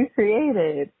human that you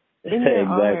created in your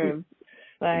arms.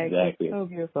 Like, it's so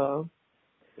beautiful.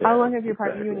 Yeah, how long have you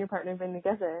and your partner been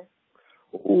together?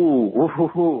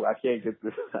 Ooh, I can't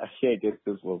get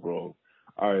this one wrong.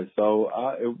 All right, so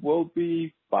it will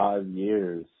be 5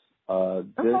 years.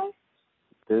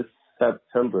 This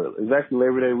September. It was actually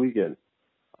Labor Day weekend.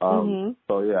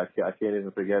 So yeah, I can't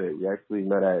even forget it. We actually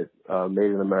met at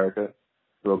Made in America,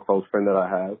 a real close friend that I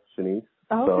have, Shanice.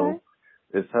 So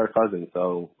it's her cousin.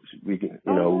 So we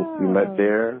met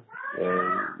there,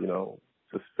 and you know,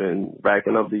 just been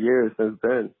racking up the years since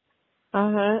then.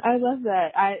 I love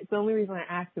that. The only reason I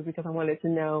asked is because I wanted to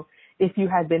know if you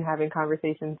had been having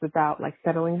conversations about like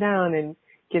settling down and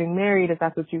getting married, if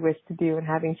that's what you wish to do, and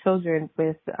having children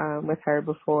with her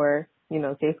before, you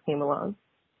know, Jace came along.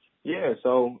 Yeah,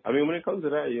 so I mean, when it comes to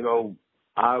that, you know,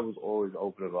 I was always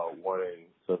open about wanting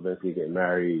to eventually get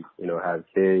married, you know, have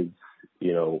kids,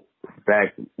 you know,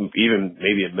 back even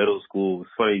maybe in middle school. It's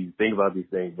funny you think about these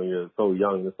things when you're so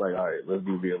young. It's like, all right, let's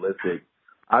be realistic.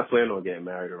 I plan on getting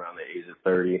married around the age of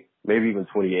 30, maybe even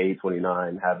 28,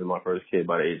 29, having my first kid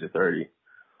by the age of 30.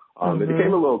 It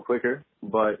became a little quicker,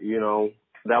 but, you know,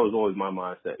 that was always my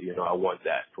mindset. You know, I want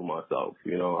that for myself.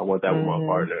 You know, I want that with my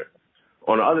partner.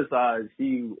 On the other side,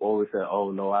 she always said, oh,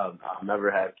 no, I'll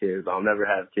never have kids. I'll never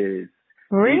have kids.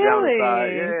 Really? Down the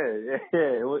side,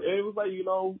 yeah. It was like, you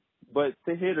know, but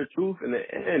to hear the truth in the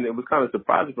end, it was kind of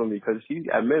surprising for me because she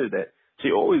admitted that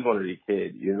she always wanted a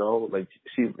kid, you know. Like,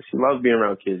 she loves being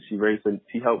around kids. She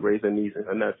helped raise her niece and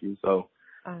her nephew. So,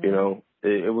 you know,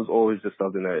 it was always just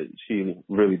something that she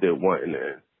really did want in the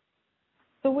end.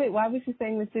 So wait, why was she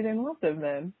saying that she didn't want them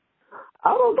then? I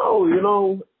don't know, you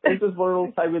know, it's just one of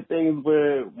those type of things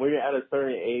where when you're at a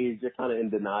certain age, you're kind of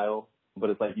in denial, but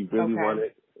it's like you really want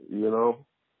it, you know?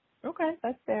 Okay,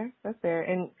 that's fair.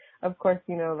 And of course,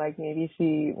 you know, like maybe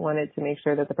she wanted to make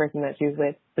sure that the person that she was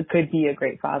with could be a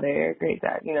great father, a great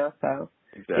dad, you know, so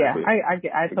yeah,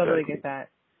 I totally get that.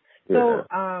 So,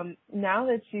 now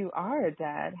that you are a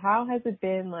dad, how has it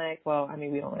been like, well, I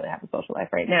mean, we don't really have a social life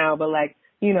right now, but like,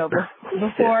 you know,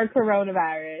 before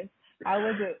coronavirus? How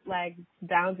was it like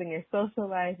balancing your social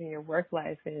life and your work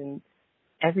life and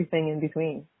everything in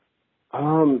between?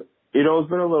 You know,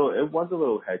 it was a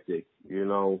little hectic, you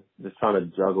know, just trying to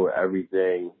juggle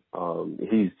everything.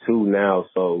 He's 2 now,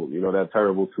 so, you know, that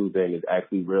terrible 2 thing is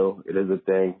actually real. It is a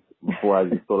thing. Before I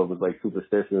just thought it was like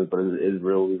superstition, but it is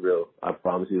really real. I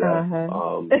promise you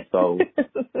that. So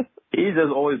he's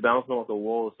just always bouncing off the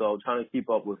wall. So trying to keep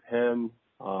up with him,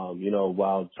 you know,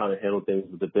 while trying to handle things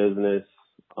with the business,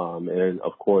 and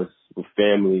of course with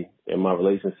family and my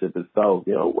relationship itself,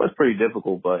 you know, it was pretty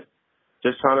difficult, but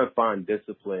just trying to find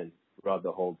discipline throughout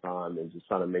the whole time and just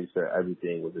trying to make sure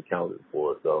everything was accounted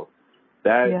for. So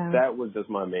that was just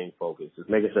my main focus, just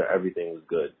making sure everything was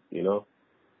good, you know?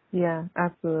 Yeah,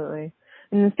 absolutely.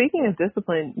 And then speaking of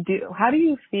discipline, how do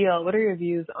you feel, what are your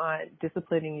views on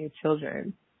disciplining your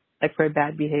children, like for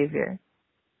bad behavior?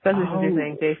 Especially since you're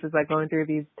saying Jace is like going through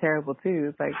these terrible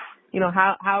 2s. Like, you know,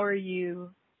 how are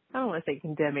you, I don't want to say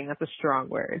condemning, that's a strong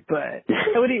word, but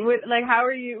what are you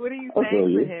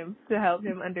saying to him to help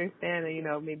him understand that, you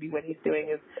know, maybe what he's doing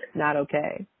is not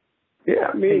okay? Yeah,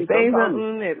 I mean,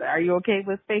 are you okay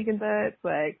with spanking butts?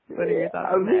 Like, what are your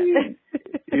thoughts on that?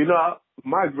 You know,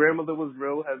 my grandmother was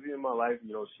real heavy in my life.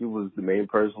 You know, she was the main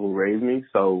person who raised me.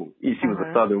 So she was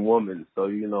a Southern woman. So,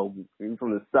 you know, being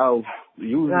from the South,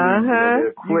 usually, you know,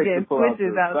 they're quick to pull out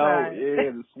the South.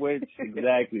 Yeah, the switch,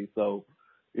 exactly. So,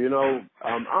 you know,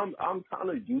 I'm kind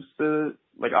of used to,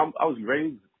 like, I was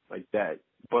raised like that.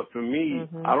 But for me,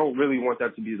 I don't really want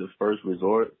that to be the first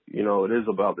resort. You know, it is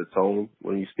about the tone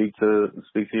when you speak to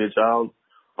your child.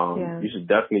 You should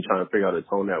definitely try to figure out a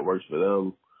tone that works for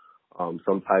them.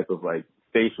 Some type of like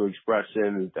facial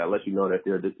expression that lets you know that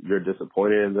you're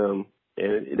disappointed in them,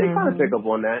 and they kind of pick up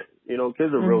on that. You know,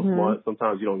 kids are real smart.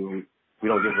 Sometimes we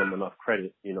don't give them enough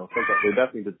credit. You know, sometimes they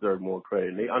definitely deserve more credit,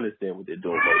 and they understand what they're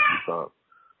doing most of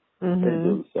the time. They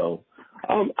do. So,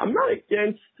 I'm not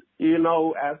against, you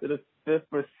know, after the 5th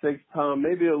or 6th time,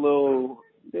 maybe a little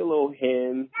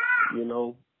hand, you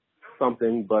know,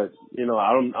 something, but you know,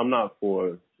 I'm not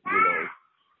for,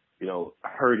 you know,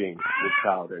 hurting the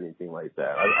child or anything like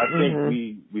that. I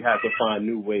think we have to find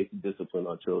new ways to discipline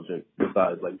our children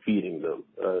besides like feeding them.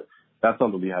 That's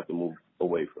something we have to move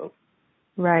away from.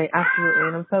 Right, absolutely.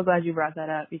 And I'm so glad you brought that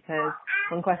up, because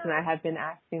one question I have been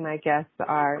asking my guests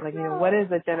are like, you know, what is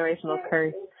a generational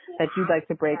curse that you'd like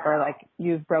to break, or like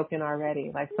you've broken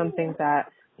already? Like something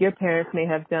that your parents may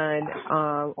have done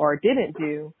or didn't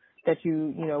do that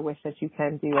you know, wish that you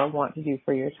can do or want to do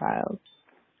for your child.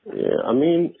 Yeah, I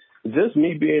mean, just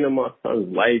me being in my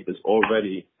son's life is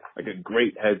already like a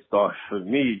great head start for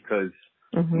me, because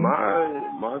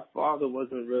my father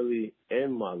wasn't really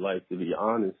in my life, to be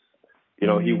honest. You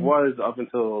know, he was up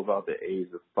until about the age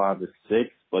of 5 or 6,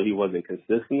 but he wasn't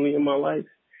consistently in my life.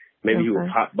 Maybe he would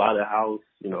pop by the house,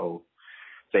 you know,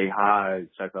 say hi,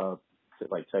 check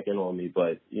in on me.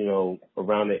 But, you know,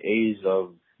 around the age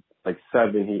of like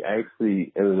 7, he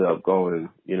actually ended up going,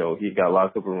 you know, he got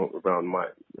locked up around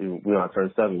when I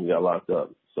turned 7, he got locked up.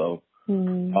 So,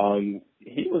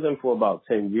 he was in for about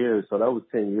 10 years. So that was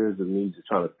 10 years of me just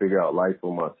trying to figure out life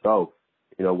for myself,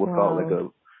 you know, without like a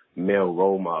male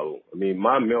role model. I mean,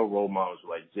 my male role models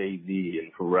were like Jay-Z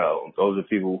and Pharrell. Those are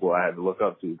people who I had to look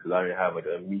up to, because I didn't have like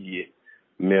an immediate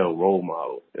male role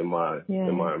model in my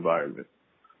environment.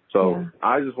 So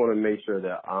I just want to make sure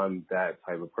that I'm that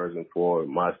type of person for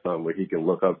my son, where he can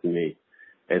look up to me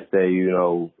and say, you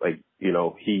know, like, you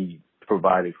know, he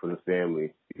provided for the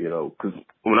family, you know, because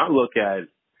when I look at,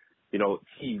 you know,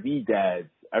 TV dads,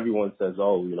 everyone says,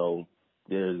 oh, you know,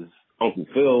 there's Uncle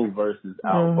Phil versus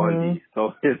Al Bundy.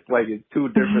 So it's like it's 2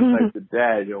 different types of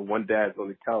dad. You know, one dad's on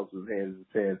the couch with his hands in his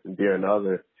pants and beer, and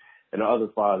the other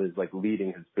father is like leading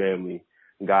his family,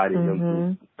 guiding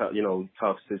them through, you know,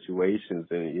 tough situations,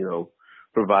 and, you know,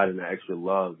 providing the extra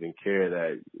love and care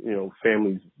that, you know,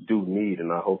 families do need.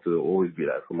 And I hope to always be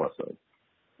that for my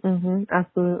son.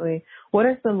 Absolutely. What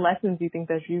are some lessons you think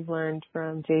that you've learned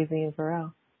from Jay-Z and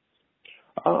Pharrell?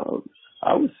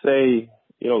 I would say,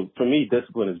 you know, for me,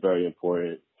 discipline is very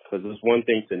important, because it's one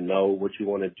thing to know what you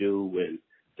want to do and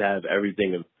to have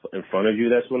everything in front of you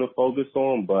that's going to focus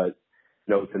on, but,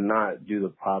 you know, to not do the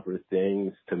proper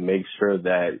things to make sure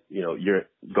that, you know, you're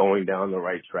going down the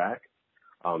right track.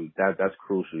 That's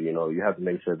crucial. You know, you have to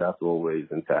make sure that's always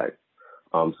intact.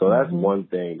 So that's one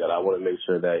thing that I want to make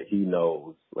sure that he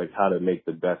knows, like how to make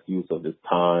the best use of his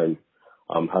time,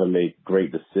 how to make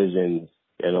great decisions.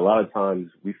 And a lot of times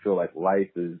we feel like life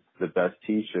is the best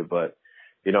teacher, but,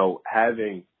 you know,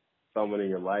 having someone in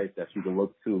your life that you can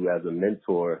look to as a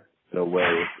mentor in a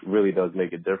way really does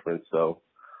make a difference. So,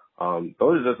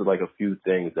 those are just like a few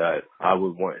things that I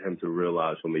would want him to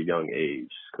realize from a young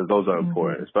age, because those are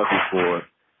important, especially for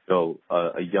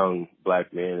a young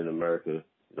black man in America.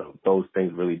 Those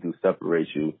things really do separate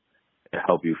you and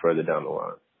help you further down the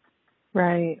line.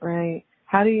 Right, right.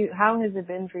 How has it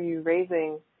been for you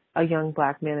raising a young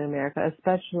black man in America,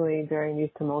 especially during these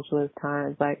tumultuous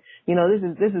times? Like,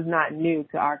 this is not new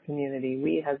to our community.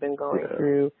 We have been going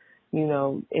through,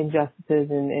 injustices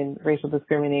and racial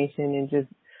discrimination and just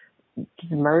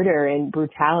murder and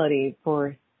brutality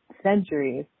for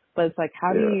centuries. But it's like,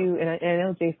 how do you, and I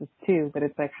know Jason's too, but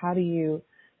it's like, how do you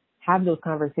have those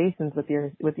conversations with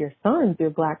your sons, your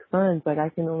black sons? Like, I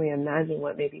can only imagine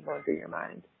what may be going through your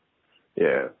mind.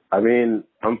 Yeah. I mean,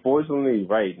 unfortunately,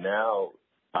 right now,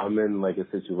 I'm in like a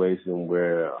situation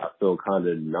where I feel kind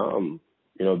of numb,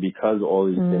 because all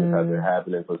these things have been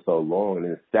happening for so long. And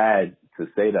it's sad to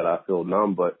say that I feel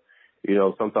numb, but,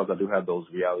 sometimes I do have those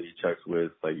reality checks where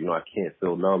it's like, I can't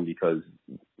feel numb because,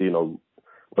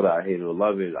 whether I hate it or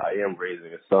love it, I am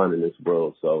raising a son in this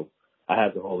world. So I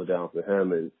have to hold it down for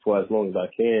him. And for as long as I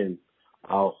can,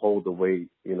 I'll hold the weight,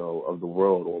 of the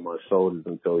world on my shoulders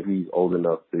until he's old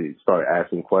enough to start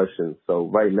asking questions. So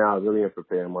right now, I really am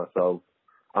preparing myself.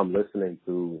 I'm listening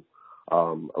to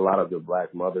a lot of the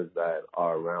black mothers that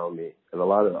are around me and a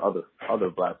lot of other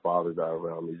black fathers that are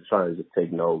around me, just trying to just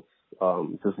take notes,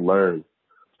 just learn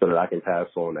so that I can pass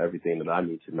on everything that I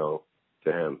need to know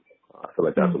to him. I feel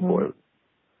like that's important.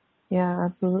 Yeah,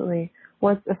 absolutely.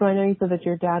 So I know you said that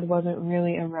your dad wasn't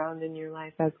really around in your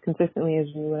life as consistently as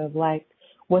you would have liked.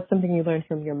 What's something you learned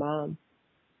from your mom?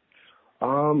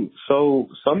 So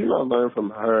something I learned from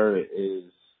her is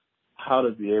how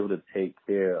to be able to take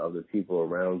care of the people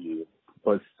around you,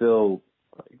 but still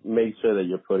make sure that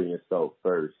you're putting yourself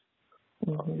first.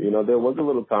 There was a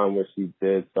little time where she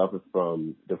did suffer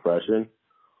from depression.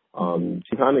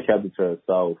 She kind of kept it to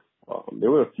herself.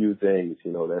 There were a few things,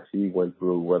 that she went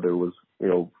through, whether it was,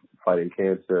 fighting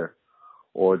cancer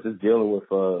or just dealing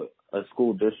with a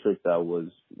school district that was,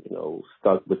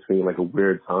 stuck between like a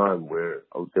weird time where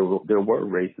there were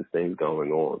racist things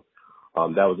going on,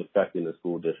 that was affecting the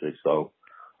school district. So,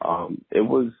 it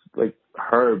was like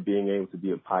her being able to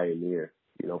be a pioneer,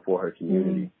 for her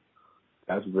community.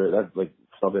 That's like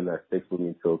something that sticks with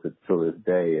me till this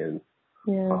day. And,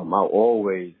 I'll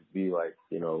always be like,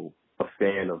 a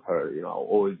fan of her. I'll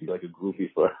always be like a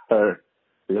groupie for her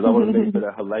because I want to make sure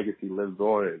that her legacy lives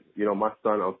on. And, my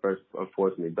son,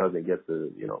 unfortunately, doesn't get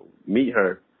to, meet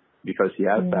her because she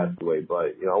has passed away.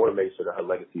 But, I want to make sure that her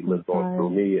legacy lives on through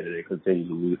me and it continues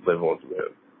to live on through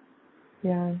him.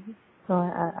 Yeah. So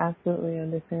I absolutely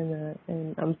understand that.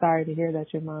 And I'm sorry to hear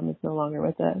that your mom is no longer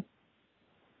with us.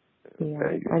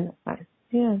 Thank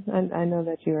you. I know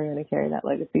that you are going to carry that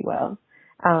legacy well.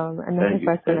 Another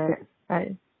question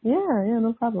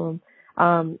no problem.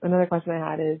 Another question I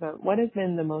had is, what has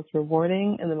been the most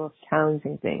rewarding and the most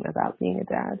challenging thing about being a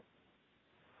dad?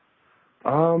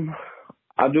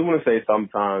 I do want to say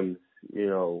sometimes,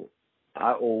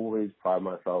 I always pride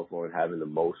myself on having the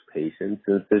most patience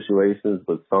in situations,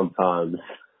 but sometimes,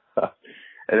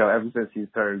 ever since he's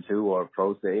turned 2 or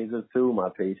approached the age of 2, my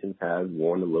patience has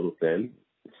worn a little thin.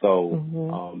 So,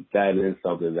 that is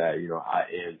something that,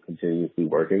 I am continuously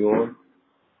working on.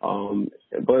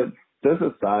 But just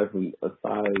aside from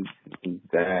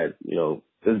that,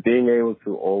 just being able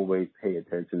to always pay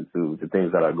attention to the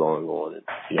things that are going on,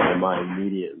 in my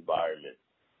immediate environment.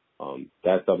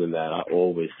 That's something that I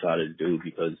always try to do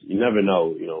because you never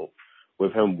know,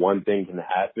 with him, one thing can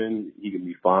happen, he can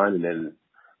be fine, and then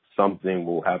something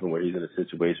will happen where he's in a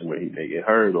situation where he may get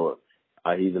hurt, or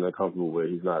he's in a comfortable where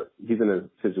he's in a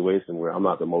situation where I'm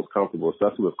not the most comfortable,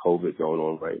 especially with COVID going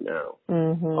on right now.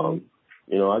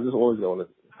 I just always want to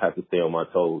have to stay on my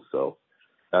toes. So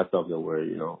that's something where,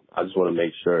 I just want to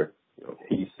make sure,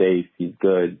 he's safe, he's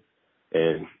good,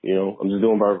 and, I'm just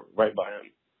doing right by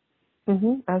him.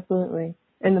 Absolutely.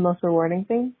 And the most rewarding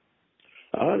thing?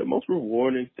 The most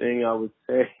rewarding thing I would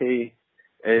say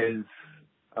is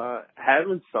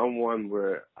having someone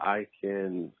where I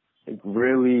can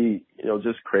really,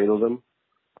 just cradle them.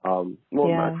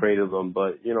 Not cradle them,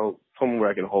 but, someone where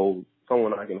I can hold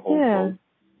close.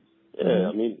 Yeah,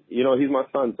 I mean, he's my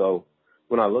son, so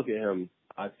when I look at him,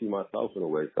 I see myself in a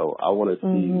way. So I want to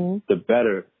see the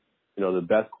better, the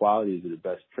best qualities or the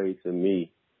best traits in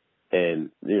me.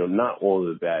 And, not all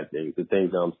of the bad things, the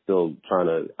things that I'm still trying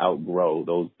to outgrow,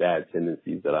 those bad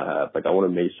tendencies that I have. Like, I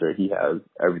want to make sure he has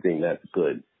everything that's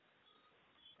good.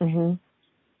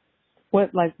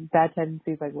 What, like, bad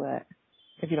tendencies, like what?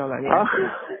 If you don't mind me asking.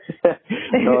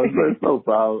 No, it's no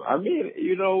problem. I mean,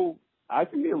 I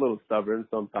can be a little stubborn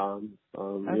sometimes.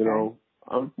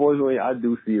 unfortunately, I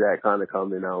do see that kind of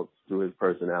coming out through his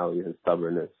personality and his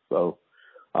stubbornness. So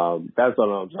that's what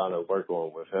I'm trying to work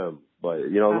on with him.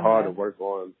 But, you know, it's hard to work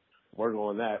on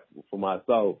that for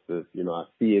myself because, you know, I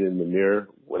see it in the mirror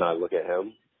when I look at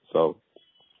him. So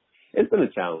it's been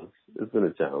a challenge.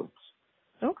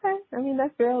 Okay. I mean,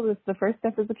 that's real. The first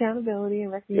step is accountability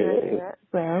and recognizing that.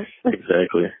 So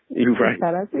exactly. You're right.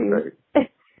 Shout out to you. Right.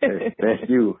 Thank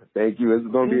you.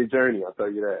 It's going to be a journey. I'll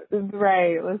tell you that.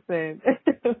 Right. Listen,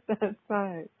 that's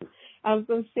fine.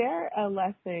 So share a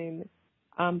lesson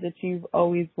that you've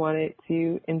always wanted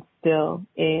to instill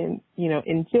in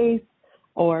Jace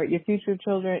or your future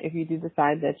children. If you do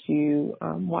decide that you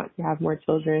want to have more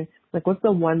children, like what's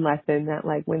the one lesson that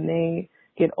like when they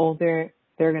get older,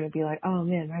 they're going to be like, oh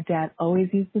man, my dad always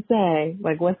used to say,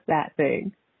 like, what's that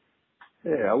thing?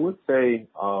 Yeah, I would say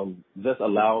just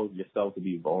allow yourself to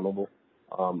be vulnerable.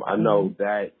 I know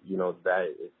that, that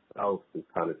itself is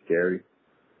kind of scary.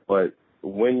 But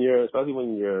especially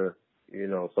when you're,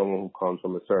 someone who comes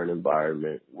from a certain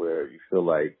environment where you feel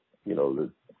like,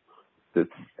 the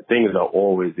things are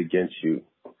always against you,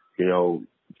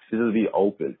 just be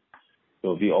open.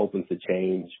 Be open to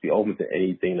change, be open to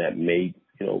anything that may,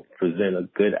 present a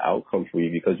good outcome for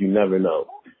you because you never know.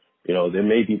 There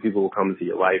may be people who come into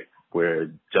your life where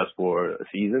just for a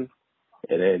season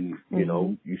and then,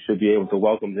 you should be able to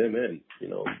welcome them in.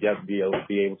 You have to be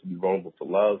able to be vulnerable to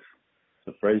love,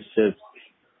 to friendships,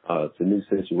 to new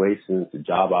situations, to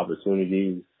job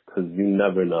opportunities, because you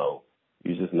never know.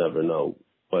 You just never know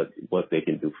what they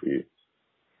can do for you.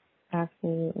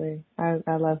 Absolutely. I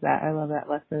love that. I love that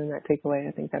lesson and that takeaway.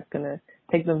 I think that's going to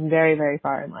take them very, very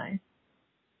far in life.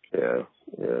 Yeah.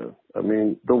 I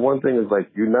mean, the one thing is like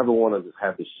you never want to just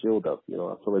have the shield up. I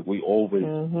feel like we always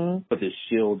put this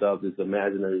shield up, this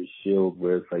imaginary shield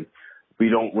where it's like we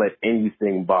don't let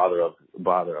anything bother us.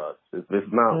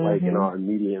 It's not like in our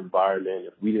immediate environment.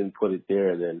 If we didn't put it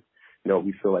there, then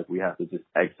we feel like we have to just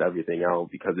X everything out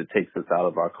because it takes us out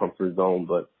of our comfort zone.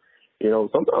 But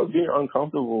sometimes being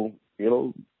uncomfortable,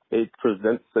 it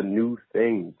presents a new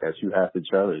thing that you have to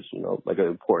cherish, like an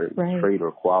important trait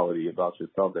or quality about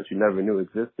yourself that you never knew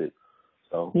existed.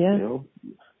 So, you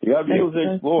got to be able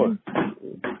to explore.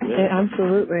 Yeah,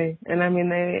 absolutely. And I mean,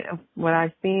 what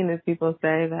I've seen is people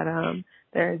say that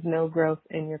there is no growth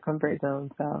in your comfort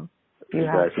zone. So you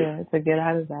have to get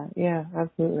out of that. Yeah,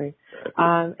 absolutely.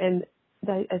 And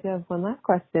I have one last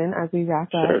question as we wrap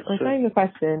up. Or saying the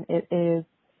question, it is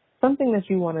something that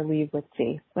you want to leave with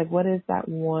Jace. Like, what is that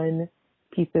one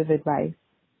piece of advice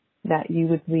that you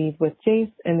would leave with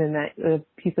Jace, and then that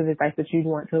piece of advice that you'd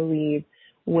want to leave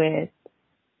with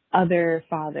other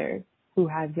fathers who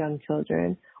have young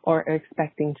children or are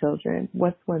expecting children?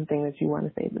 What's one thing that you want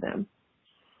to say to them?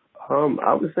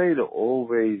 I would say to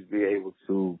always be able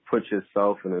to put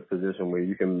yourself in a position where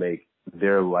you can make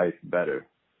their life better,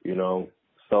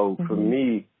 So for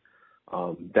me,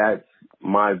 that's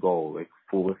my goal. Like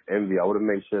with Envy, I want to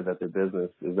make sure that the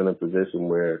business is in a position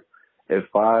where if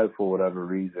I, for whatever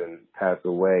reason, pass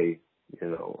away,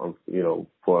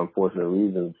 for unfortunate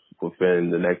reasons within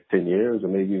the next 10 years or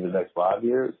maybe even the next 5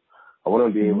 years, I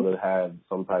want to be able to have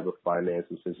some type of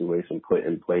financial situation put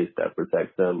in place that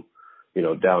protects them,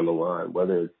 down the line,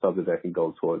 whether it's something that can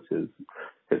go towards his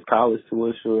college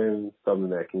tuition, something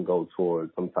that can go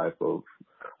towards some type of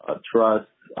trust.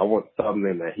 I want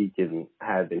something that he can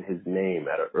have in his name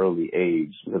at an early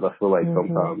age because I feel like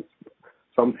sometimes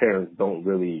some parents don't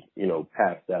really,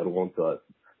 pass that on to us.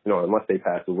 Unless they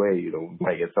pass away, we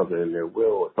might get something in their will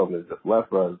or something that's just left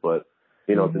for us. But,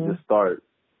 to just start,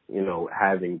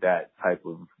 having that type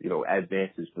of,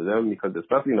 advantage for them because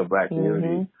especially in the Black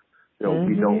community,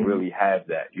 we don't really have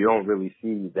that. You don't really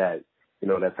see that,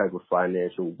 that type of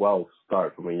financial wealth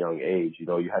start from a young age.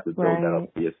 You have to build that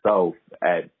up for yourself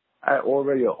at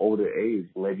already an older age,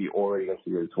 maybe already into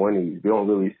your 20s. You don't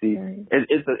really see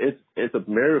it's a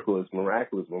miracle. It's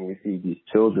miraculous when we see these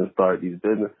children start these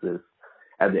businesses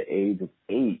at the age of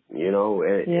 8, and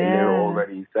they're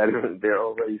already setting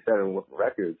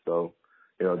records. So,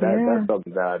 that's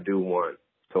something that I do want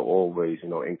to always,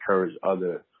 encourage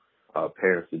other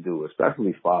parents to do,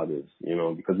 especially fathers,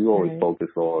 because we always focus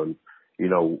on,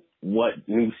 what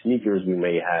new sneakers we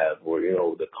may have or,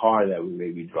 the car that we may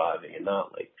be driving and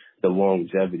not like the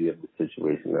longevity of the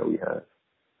situation that we have.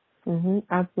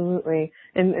 Absolutely.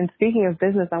 And speaking of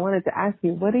business, I wanted to ask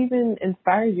you, what even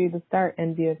inspired you to start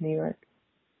Envy of New York?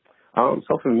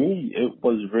 So for me, it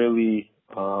was really,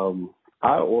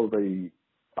 I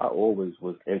always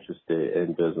was interested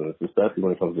in business, especially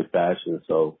when it comes to fashion.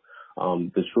 So,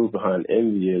 the truth behind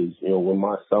Envy is, when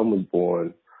my son was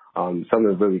born,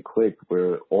 something really clicked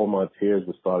where all my peers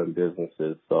were starting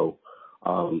businesses. So,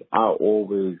 I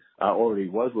already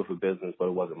was with a business, but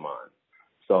it wasn't mine.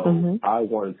 So I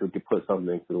wanted to put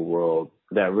something into the world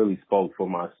that really spoke for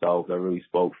myself, that really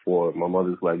spoke for my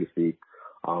mother's legacy,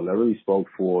 that really spoke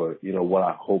for, what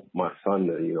I hope my son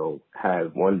to,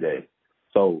 have one day.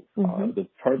 So the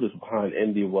purpose behind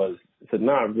Indie was to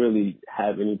not really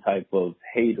have any type of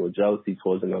hate or jealousy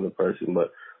towards another person,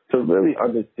 but to really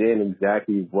understand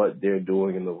exactly what they're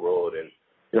doing in the world and,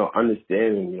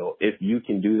 understanding, if you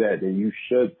can do that, then you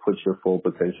should put your full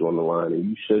potential on the line and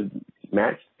you should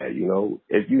match that,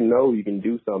 If you can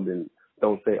do something,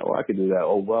 don't say, oh, I could do that.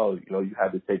 Oh, well, you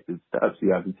have to take the steps,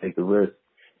 you have to take the risk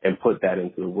and put that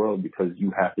into the world because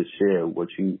you have to share what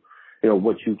you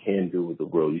can do with the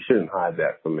world. You shouldn't hide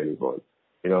that from anyone.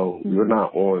 We're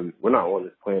not on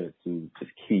this planet to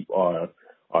just keep our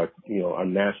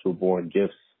natural born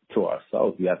gifts to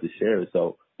ourselves. We have to share it.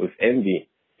 So with Envy,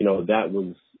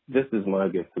 this is my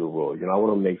gift to the world. I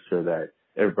want to make sure that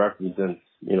it represents,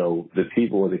 the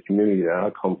people or the community that I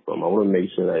come from. I want to make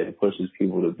sure that it pushes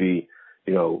people to be,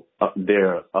 up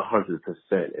there 100%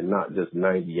 and not just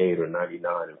 98 or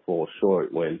 99 and fall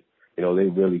short when, they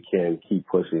really can keep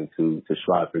pushing to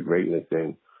strive for greatness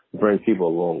and bring people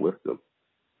along with them.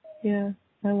 Yeah,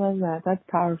 I love that. That's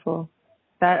powerful.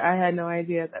 That I had no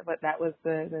idea but that was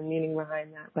the meaning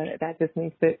behind that, but that just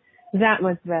makes it that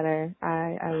much better.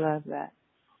 I love that.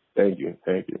 Thank you.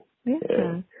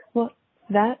 Yeah. Well,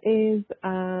 that is,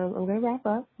 I'm going to wrap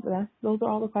up. Those are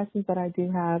all the questions that I do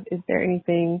have. Is there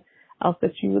anything else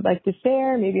that you would like to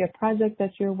share? Maybe a project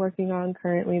that you're working on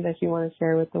currently that you want to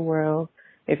share with the world?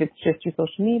 If it's just your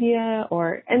social media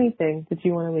or anything that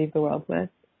you want to leave the world with?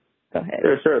 Go ahead.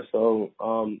 Sure. So,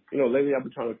 lately I've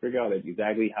been trying to figure out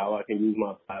exactly how I can use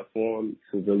my platform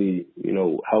to really,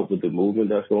 help with the movement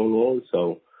that's going on.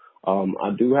 So,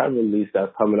 I do have a release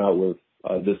that's coming out with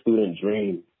the Student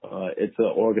Dream. It's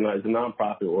a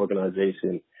nonprofit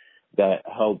organization that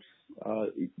helps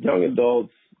young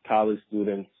adults, college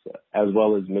students, as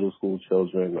well as middle school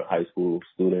children, high school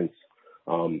students,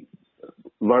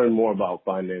 learn more about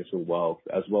financial wealth,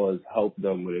 as well as help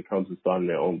them when it comes to starting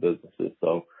their own businesses.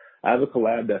 So I have a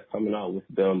collab that's coming out with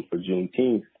them for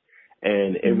Juneteenth,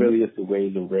 and it really is to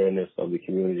raise awareness of the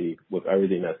community with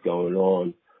everything that's going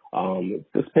on.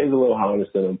 This pays a little homage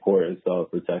to the importance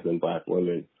of protecting Black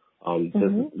women.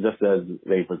 Just as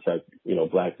they protect,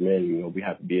 Black men, we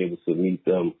have to be able to meet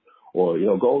them or,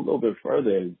 go a little bit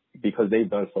further because they've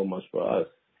done so much for us.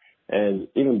 And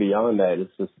even beyond that,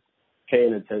 it's just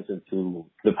paying attention to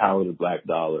the power of the Black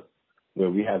dollar, where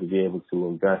we have to be able to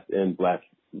invest in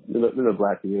the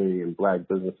Black community and Black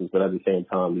businesses, but at the same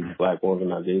time, these Black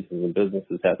organizations and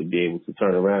businesses have to be able to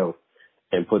turn around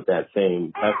and put that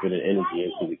same effort and energy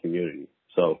into the community.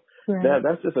 So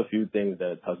that's just a few things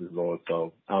that it touches on.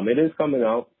 So it is coming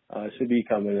out. It should be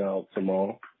coming out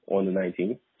tomorrow on the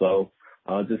 19th. So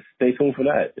just stay tuned for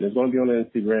that. And it's going to be on the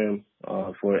Instagram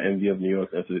for Envy of New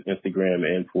York's Instagram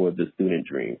and for the Student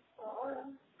Dream.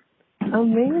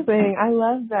 Amazing. I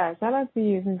love that. Shout out to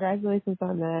you. Congratulations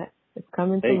on that. It's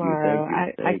coming tomorrow.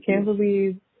 I can't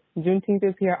believe Juneteenth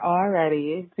is here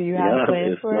already. Do you have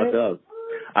plans for it? Up.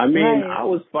 I mean, right. I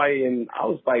was fighting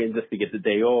just to get the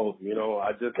day off.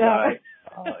 I just got,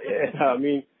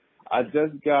 I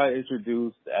just got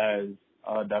introduced as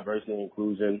a diversity and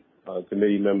inclusion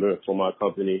committee member for my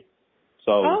company.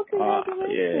 So,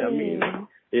 congratulations.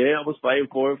 I was fighting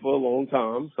for it for a long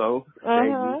time. So,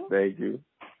 thank you.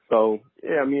 So,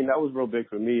 that was real big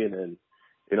for me. And then,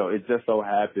 it just so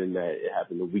happened that it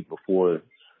happened the week before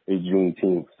the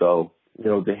Juneteenth. So,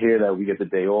 to hear that we get the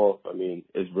day off,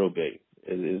 it's real big.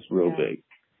 It is real big.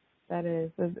 That is.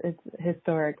 It's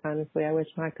historic, honestly. I wish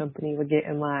my company would get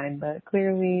in line, but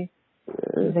clearly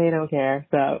they don't care.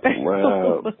 So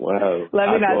Wow. Let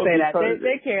me not say that.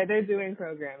 They care. They're doing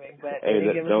programming, but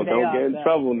don't get in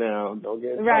trouble now. Don't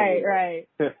get in trouble. Right.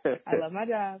 I love my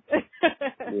job.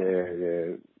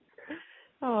 Yeah.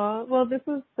 Oh, well, this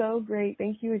was so great.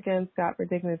 Thank you again, Scott, for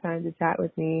taking the time to chat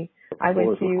with me. I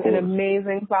wish you an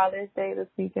amazing Father's Day this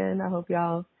weekend. I hope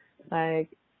y'all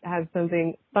have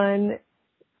something fun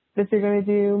that you're going to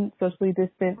do, socially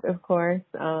distanced, of course.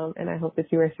 And I hope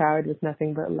that you are showered with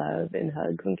nothing but love and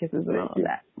hugs and kisses and all of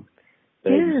that.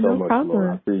 Thank you so much, Mo.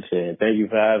 I appreciate it. Thank you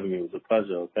for having me. It was a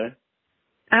pleasure, okay?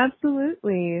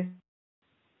 Absolutely.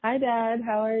 Hi, Dad.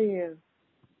 How are you?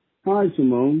 Hi,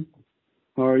 Simone.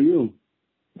 How are you?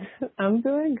 I'm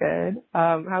doing good.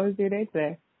 How was your day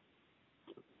today?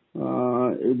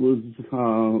 It was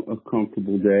a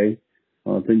comfortable day.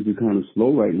 Things are kind of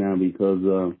slow right now because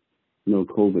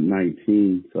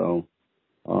COVID-19. So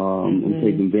I'm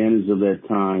taking advantage of that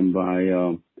time by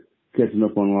catching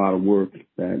up on a lot of work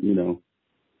that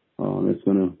That's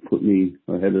going to put me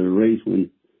ahead of the race when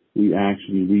we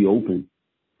actually reopen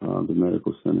the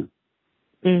medical center.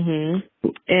 And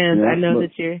yeah, I know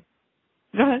that you're.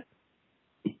 Go ahead.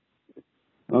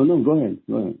 Oh no, go ahead.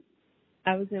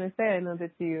 I was going to say, I know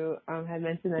that you had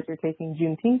mentioned that you're taking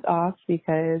Juneteenth off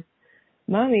because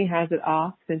Mommy has it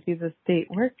off since she's a state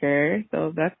worker,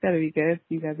 so that's got to be good.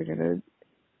 You guys are going to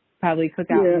probably cook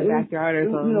out in the backyard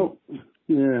or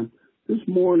something. This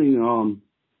morning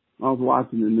I was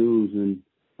watching the news and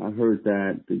I heard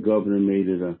that the governor made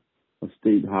it a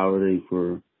state holiday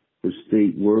for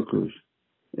state workers,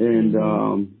 and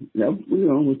that,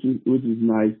 which is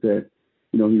nice that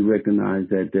he recognized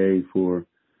that day for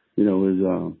his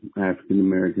African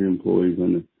American employees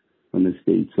on the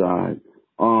state side.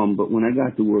 But when I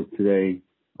got to work today,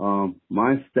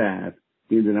 my staff,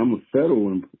 being that I'm a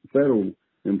federal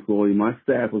employee, my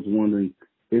staff was wondering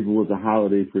if it was a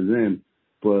holiday for them.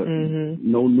 But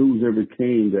no news ever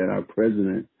came that our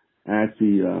president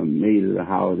actually made it a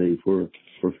holiday for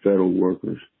federal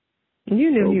workers.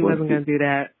 You knew he wasn't going to do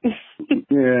that.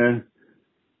 Yeah.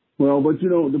 Well, but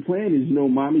the plan is,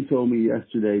 Mommy told me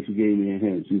yesterday, she gave me a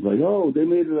hint. She's like, oh, they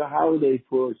made it a holiday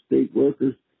for state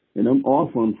workers, and I'm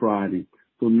off on Friday.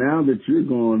 So now that you're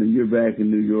gone and you're back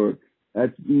in New York,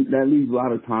 that leaves a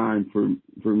lot of time for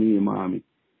me and Mommy.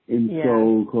 And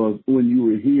so, because when you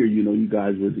were here, you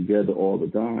guys were together all the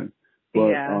time.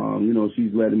 But,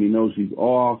 she's letting me know she's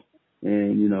off.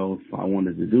 And, if I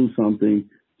wanted to do something,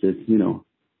 just, she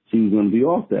was going to be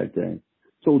off that day.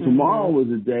 So tomorrow was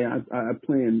a day I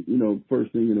plan,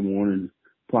 first thing in the morning,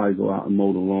 probably go out and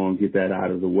mow the lawn, get that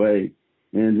out of the way.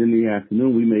 And in the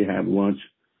afternoon, we may have lunch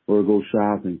or go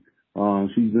shopping.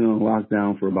 She's been on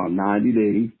lockdown for about 90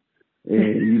 days.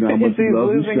 And you know how much she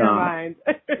loves to shop.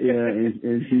 Yeah,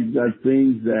 and she's got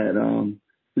things that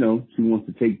she wants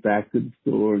to take back to the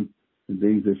store and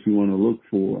things that she want to look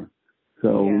for.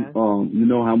 So you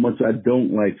know how much I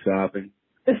don't like shopping.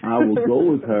 I will go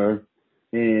with her,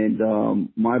 and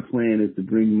my plan is to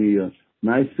bring me a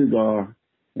nice cigar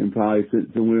and probably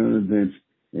sit somewhere on a bench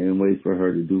and wait for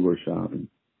her to do her shopping.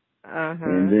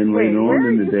 And then later on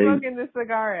in the day, where are you smoking this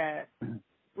cigar at?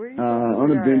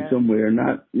 On a bench somewhere,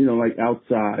 not, like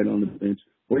outside on the bench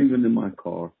or even in my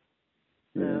car.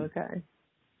 Yeah. Oh, okay.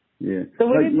 Yeah. So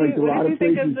what did you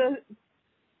think of the...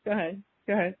 Go ahead.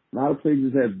 A lot of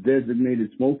places have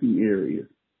designated smoking areas.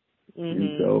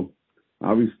 And so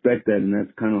I respect that, and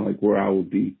that's kind of like where I would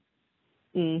be.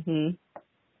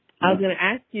 I was going to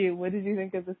ask you, what did you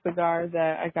think of the cigar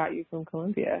that I got you from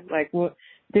Colombia? Like, what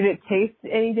did it taste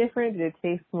any different? Did it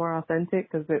taste more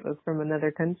authentic because it was from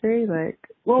another country? Like,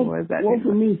 what was that? Well,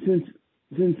 for me, since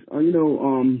I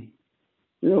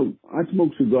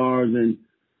smoke cigars, and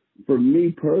for me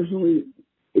personally,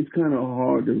 it's kind of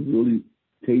hard to really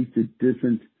taste the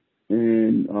difference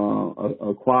in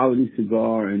a quality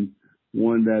cigar and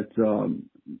one that's that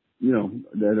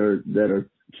are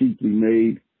cheaply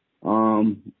made.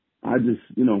 I just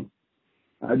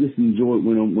enjoy it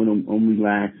when I'm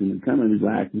relaxing. It kind of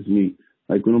relaxes me.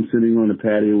 Like when I'm sitting on the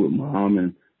patio with Mom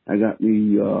and I got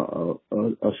me a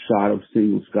shot of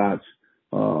single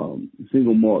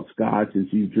malt scotch, and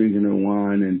she's drinking her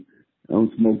wine, and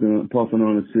I'm puffing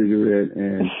on a cigarette,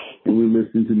 and we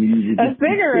listen to music. A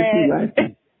cigarette? It's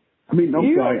relaxing. I mean,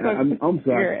 I'm sorry.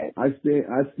 Cigarette. I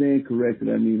stand corrected.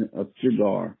 I mean a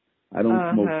cigar. I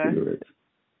don't smoke cigarettes.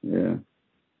 Yeah.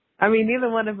 I mean, neither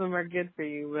one of them are good for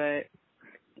you, but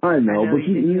I know but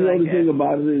the thing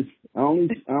about it is, I only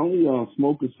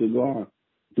smoke a cigar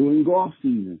during golf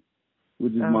season,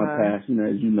 which is my passion,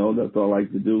 as you know. That's all I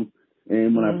like to do.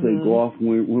 And when I play golf,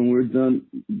 when we're done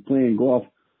playing golf,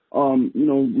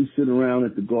 we sit around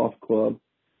at the golf club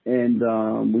and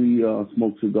we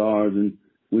smoke cigars and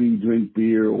we drink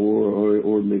beer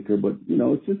or liquor. But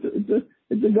it's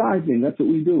a guy thing. That's what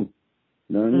we do.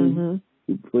 You know what I mean?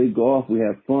 We play golf, we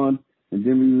have fun, and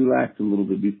then we relax a little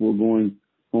bit before going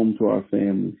home to our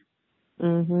families.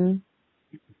 Yeah.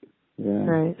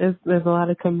 Right. There's a lot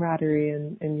of camaraderie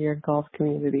in your golf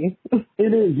community.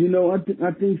 It is.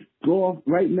 I think golf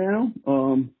right now,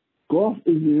 golf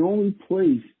is the only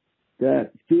place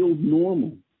that feels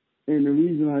normal. And the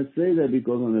reason I say that,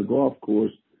 because on the golf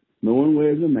course, no one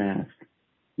wears a mask.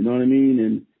 You know what I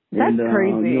mean? That's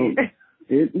crazy.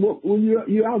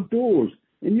 You're outdoors.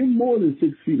 And you're more than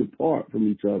 6 feet apart from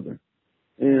each other.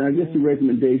 And I guess the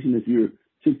recommendation, if you're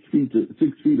 6 feet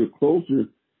or closer,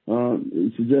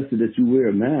 it suggested that you wear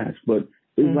a mask. But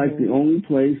it's like the only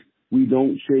place we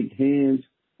don't shake hands.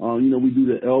 We do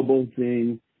the elbow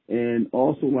thing. And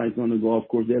also, like on the golf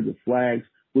course, they have the flags,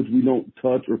 which we don't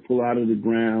touch or pull out of the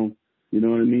ground. You know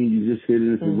what I mean? You just hit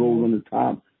it. If it rolls on the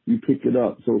top, you pick it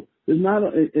up. So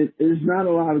there's not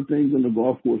a lot of things on the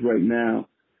golf course right now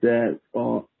that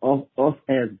us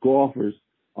as golfers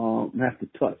have to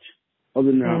touch,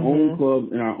 other than our own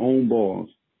clubs and our own balls.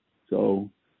 So,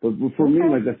 but for me,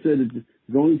 like I said, it's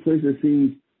the only place that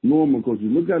seems normal, because you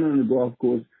look out on the golf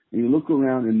course and you look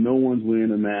around and no one's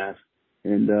wearing a mask,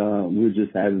 and we're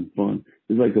just having fun.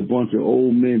 It's like a bunch of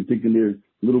old men thinking they're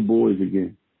little boys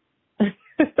again.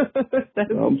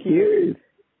 I'm serious.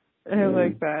 I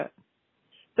like that.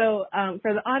 So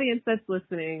for the audience that's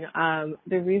listening,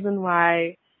 the reason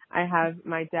why I have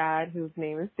my dad, whose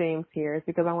name is James, here is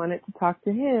because I wanted to talk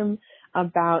to him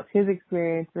about his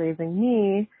experience raising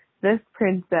me, this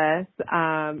princess,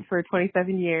 for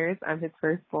 27 years. I'm his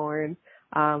firstborn,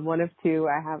 one of two.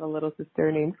 I have a little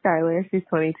sister named Skylar. She's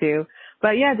 22.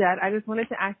 But yeah, Dad, I just wanted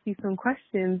to ask you some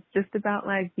questions just about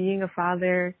like being a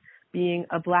father, being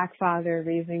a Black father,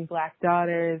 raising Black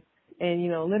daughters, and, you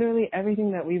know, literally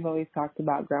everything that we've always talked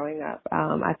about growing up.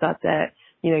 I thought that,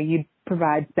 you know, you'd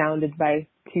provide sound advice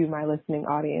to my listening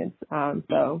audience.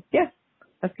 So yeah,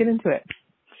 let's get into it.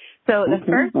 So the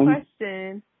first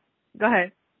question, go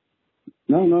ahead.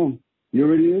 No. You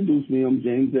already introduced me. I'm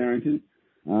James Arrington.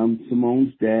 I'm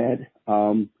Simone's dad.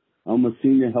 I'm a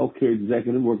senior healthcare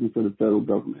executive working for the federal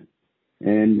government.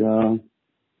 And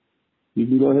you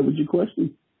can go ahead with your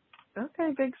question. Okay,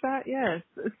 big shot, yes.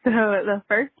 So the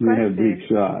first question. Yeah, big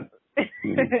shot.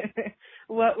 Yeah.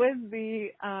 What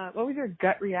was your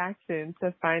gut reaction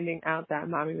to finding out that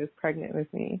Mommy was pregnant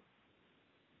with me?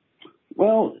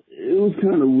 Well, it was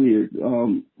kind of weird.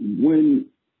 When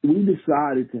we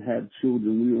decided to have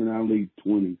children, we were in our late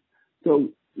 20s. So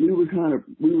we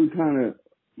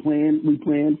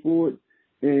planned for it.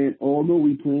 And although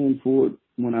we planned for it,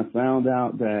 when I found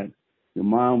out that your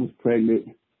mom was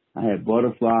pregnant, I had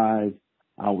butterflies,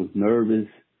 I was nervous,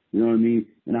 you know what I mean?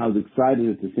 And I was excited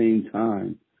at the same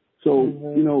time. So,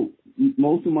 you know,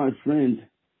 most of my friends,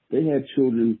 they had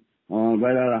children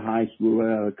right out of high school,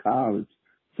 right out of college.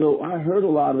 So I heard a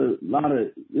lot of,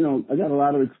 you know, I got a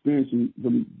lot of experience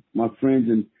from my friends,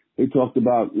 and they talked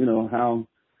about, you know, how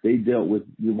they dealt with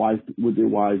their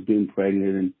wives being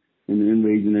pregnant and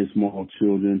raising their small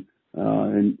children,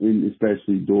 and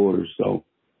especially daughters. So,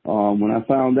 when I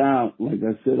found out, like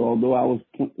I said, although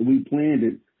we planned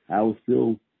it, I was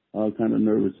still kind of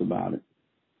nervous about it.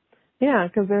 Yeah,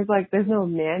 because there's no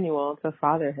manual to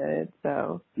fatherhood,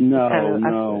 so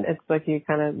no, it's like you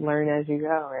kind of learn as you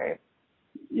go, right?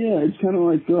 Yeah, it's kind of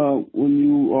like when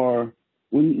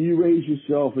you raise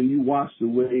yourself and you watch the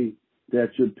way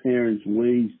that your parents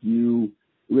raised you,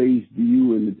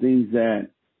 and the things that,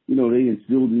 you know, they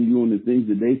instilled in you and the things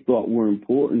that they thought were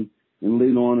important, and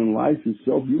later on in life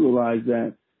yourself, you realize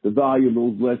that the value of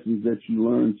those lessons that you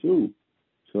learn too.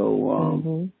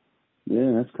 So,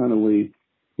 yeah, that's kind of the way,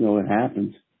 you know, it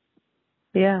happens.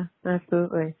 Yeah,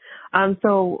 absolutely.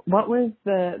 So what was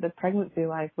the pregnancy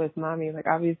like with Mommy? Like,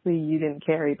 obviously you didn't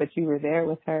carry, but you were there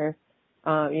with her,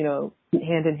 you know,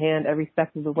 hand in hand every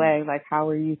step of the way. Like, how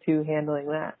were you two handling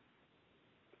that?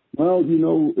 Well, you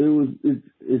know,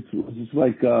 it's just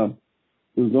like,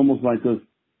 it was almost like us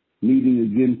meeting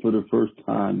again for the first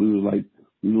time. We were like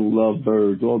little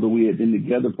lovebirds, although we had been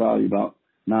together probably about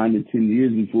 9 to 10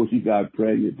 years before she got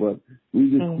pregnant, but we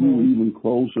just grew even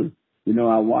closer. You know,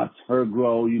 I watched her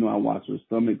grow. You know, I watched her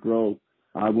stomach grow.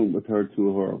 I went with her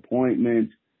to her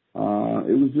appointment.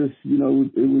 It was just, you know,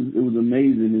 it was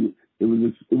amazing. It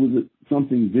was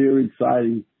something very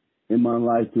exciting in my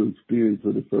life to experience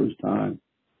for the first time.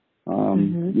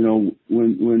 You know,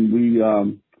 when we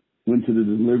went to the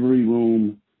delivery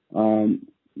room,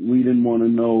 we didn't want to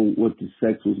know what the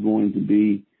sex was going to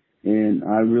be, and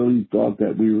I really thought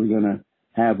that we were going to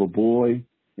have a boy,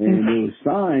 and there were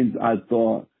signs, I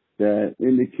thought, that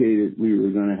indicated we were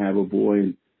going to have a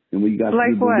boy, and we got to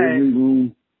the delivery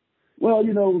room. Well,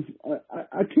 you know,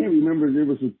 I can't remember. There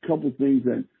was a couple things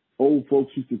that old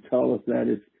folks used to tell us, that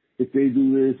if they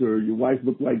do this, or your wife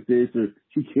look like this, or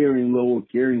she's carrying low or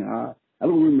carrying high. I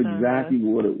don't remember exactly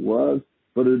what it was,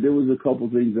 but there was a couple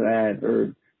things that I had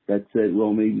heard that said,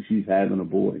 well, maybe she's having a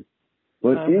boy.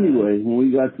 But anyway, when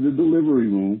we got to the delivery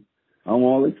room, I'm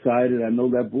all excited. I know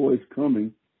that boy's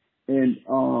coming. And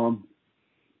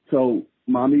so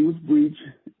Mommy was breech,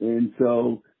 and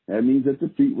so that means that the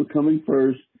feet were coming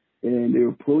first, and they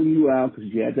were pulling you out because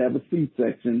you had to have a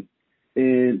C-section,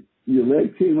 and your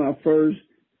leg came out first,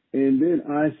 and then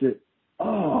I said,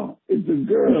 oh, it's a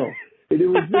girl. And it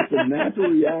was just a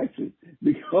natural reaction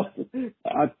because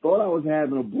I thought I was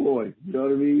having a boy. You know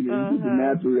what I mean? It was just a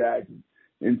natural reaction.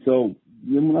 And so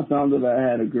then when I found out I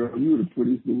had a girl, you were the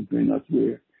prettiest little thing, I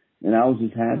swear. And I was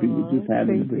just happy with just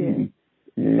having a baby.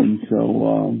 And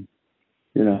so,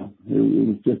 You know, it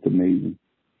was just amazing.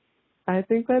 I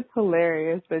think that's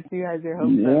hilarious that you had your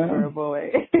hopes up for a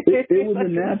boy. It was a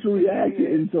natural reaction.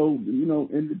 And so, you know,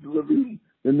 in the delivery,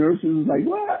 the nurses was like,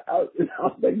 what? I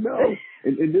was like, no.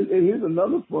 And here's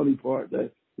another funny part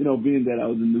that, you know, being that I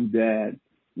was a new dad,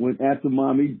 when after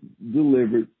mommy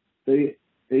delivered, they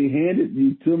handed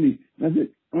you to me. And I said,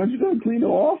 aren't you going to clean it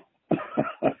off?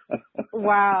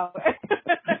 Wow.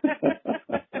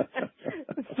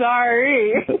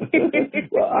 Sorry.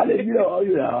 Well, I didn't, you know,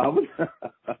 I was.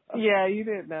 Yeah, you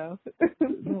didn't know.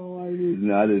 No, I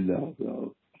didn't know.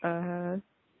 So.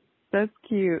 That's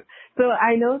cute. So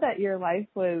I know that your life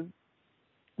was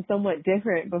somewhat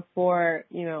different before,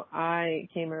 you know, I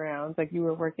came around. Like you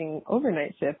were working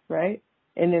overnight shifts, right?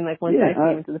 And then like once I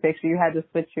came into the picture, you had to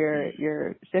switch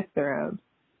your shifts around.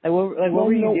 Like what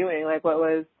were you doing? Like what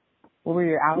were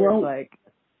your hours like?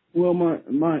 Well,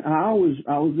 I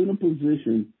was in a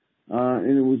position,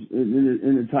 and it was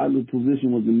in the title of the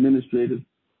position was administrative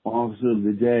officer of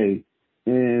the day,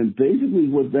 and basically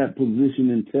what that position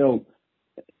entailed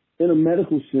in a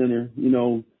medical center, you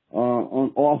know,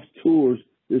 on off tours,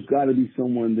 there's got to be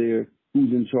someone there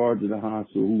who's in charge of the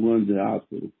hospital, who runs the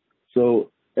hospital. So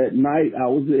at night, I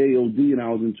was the AOD and I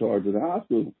was in charge of the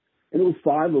hospital, and it was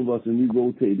 5 of us, and we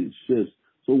rotated shifts.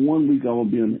 So one week I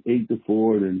would be on 8 to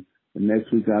 4, and the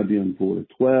next week I'd be on 4 to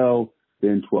 12,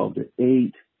 then 12 to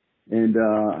 8. And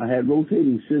I had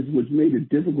rotating shifts, which made it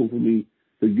difficult for me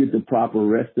to get the proper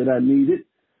rest that I needed.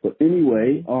 But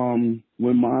anyway, when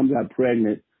mom got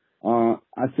pregnant,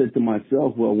 I said to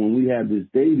myself, well, when we have this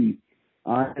baby,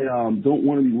 I don't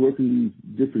want to be working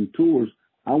these different tours.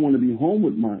 I want to be home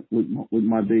with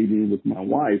my baby and with my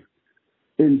wife.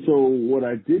 And so what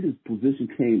I did is position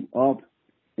came up,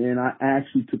 and I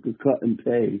actually took a cut in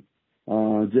pay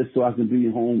just so I can be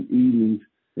home evenings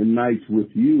and nights with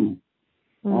you.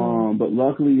 But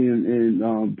luckily,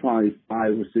 in probably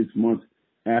 5 or 6 months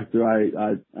after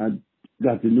I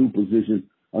got the new position,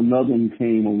 another one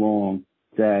came along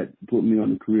that put me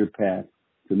on the career path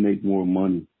to make more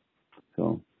money.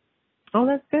 So. Oh,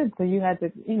 that's good. So you had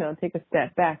to, you know, take a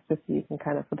step back just so you can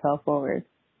kind of propel forward.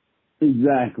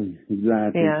 Exactly.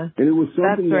 Yeah. And it was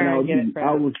something that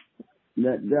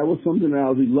was something that I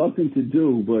was reluctant to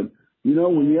do. But you know,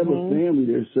 when you have a family,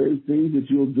 there's certain things that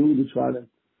you'll do to try to,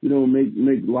 you know,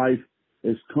 make life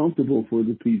as comfortable for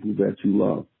the people that you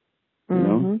love. You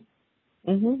know.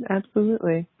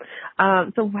 Absolutely.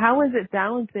 So how is it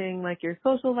balancing like your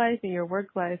social life and your work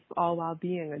life all while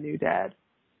being a new dad?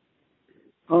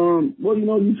 Well, you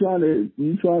know, you try to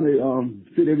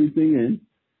fit everything in.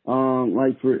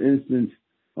 Like for instance,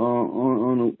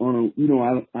 on a you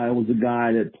know, I was a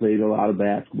guy that played a lot of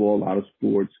basketball, a lot of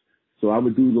sports. So I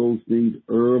would do those things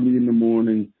early in the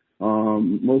morning,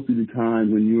 most of the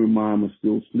time when you and mom are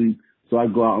still asleep. So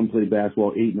I'd go out and play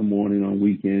basketball 8 in the morning on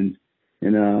weekends.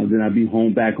 And then I'd be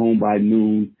back home by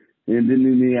noon. And then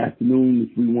in the afternoon,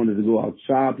 if we wanted to go out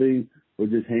shopping or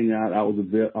just hang out, I was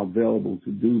available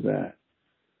to do that.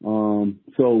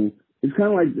 So it's kind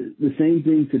of like the same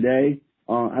thing today.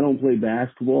 I don't play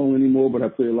basketball anymore, but I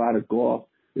play a lot of golf.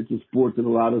 It's a sport that a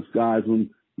lot of us guys, when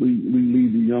we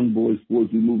leave the young boys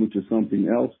sports, we move into something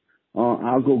else.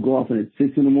 I'll go golfing at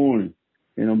 6 in the morning,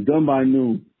 and I'm done by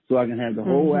noon, so I can have the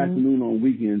whole afternoon on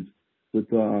weekends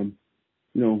with,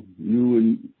 you know, you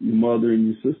and your mother and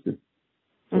your sister.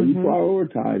 So you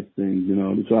prioritize things, you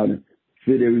know, to try to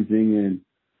fit everything in.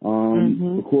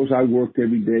 Of course, I worked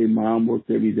every day. Mom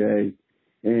worked every day.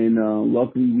 And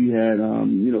luckily we had,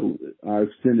 you know, our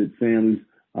extended families.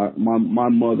 My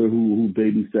mother who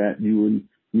babysat you and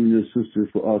your sister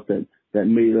for us that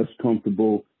made us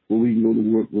comfortable where we can go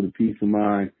to work with a peace of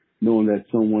mind, knowing that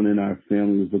someone in our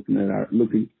family was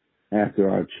looking after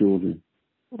our children.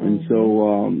 And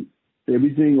so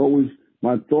everything always,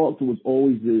 my thought was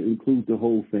always to include the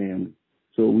whole family.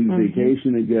 So we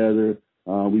vacation together,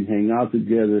 we hang out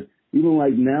together. Even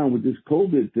like now with this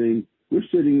COVID thing, we're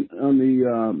sitting on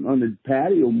the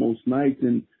patio most nights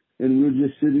and we're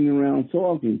just sitting around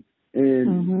talking.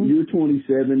 And you're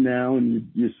 27 now and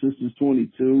your sister's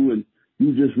 22 and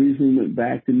you just recently went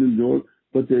back to New York.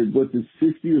 But the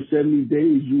 60 or 70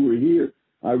 days you were here,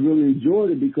 I really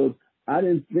enjoyed it because I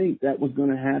didn't think that was going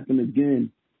to happen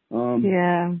again.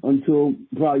 Until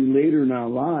probably later in our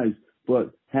lives.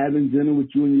 But having dinner with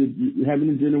you and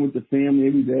having dinner with the family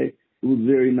every day, it was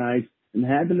very nice. And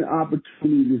having the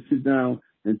opportunity to sit down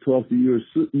and talk to you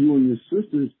and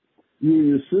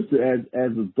your sister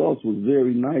as adults was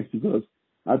very nice because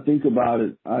I think about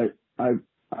it,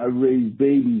 I raised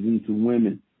babies into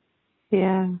women.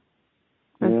 Yeah,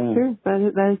 that's true.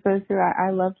 That is so true.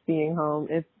 I loved being home.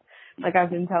 like I've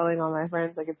been telling all my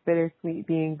friends, like it's bittersweet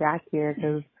being back here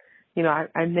because, you know,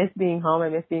 I miss being home. I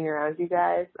miss being around you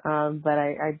guys. But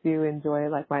I do enjoy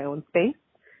like my own space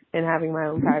and having my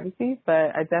own privacy.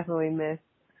 But I definitely miss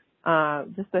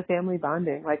just the family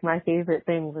bonding. Like my favorite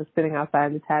thing was sitting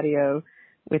outside the patio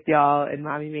with y'all and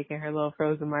mommy making her little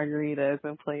frozen margaritas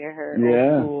and playing her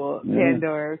old school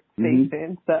Pandora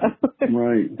station. So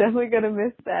definitely gonna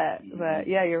miss that. But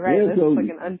yeah, you're right. This is like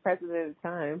an unprecedented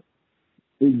time.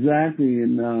 Exactly,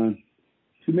 and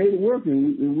she made it work,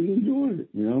 and we enjoyed it.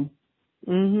 You know.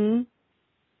 Mhm.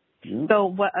 Yeah. So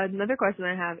what? Another question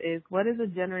I have is, what is a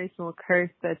generational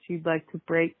curse that you'd like to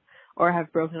break or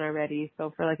have broken already? So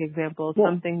for like example,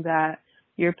 something that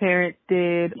your parents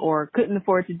did or couldn't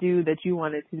afford to do that you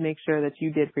wanted to make sure that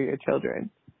you did for your children.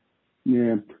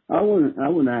 Yeah, I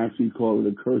wouldn't actually call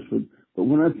it a curse, but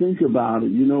when I think about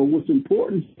it, you know, what's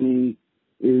important to me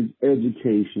is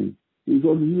education.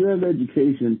 Because if you have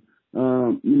education,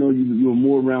 you know, you're a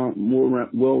more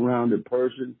well-rounded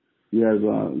person. You have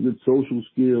good social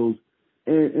skills,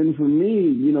 and for me,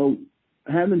 you know,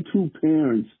 having two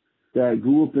parents that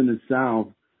grew up in the South,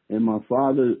 and my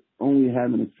father only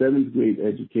having a 7th grade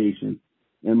education,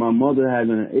 and my mother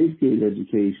having an 8th grade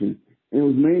education, and it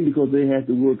was mainly because they had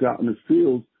to work out in the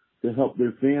fields to help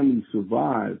their family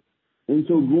survive. And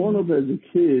so, growing up as a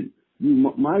kid,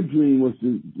 my dream was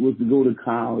to go to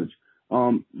college.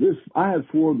 I have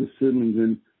 4 of the siblings,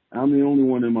 and I'm the only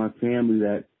one in my family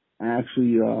that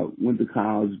actually went to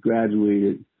college,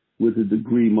 graduated with a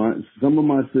degree. Some of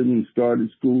my siblings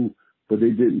started school, but they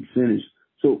didn't finish.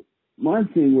 So my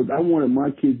thing was I wanted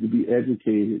my kids to be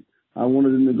educated. I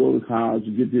wanted them to go to college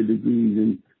and get their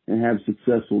degrees and have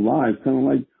successful lives, kind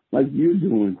of like you're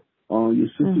doing. Your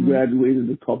sister graduated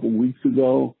a couple weeks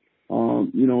ago.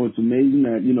 You know, it's amazing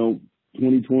that, you know,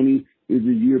 2020 is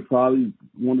a year, probably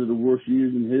one of the worst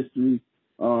years in history.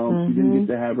 She didn't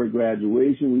get to have her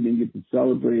graduation. We didn't get to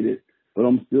celebrate it, but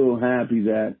I'm still happy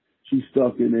that she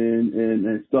stuck it in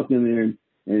and stuck in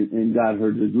there and got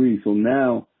her degree. So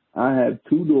now I have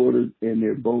 2 daughters, and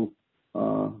they're both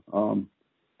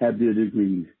have their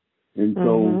degrees. And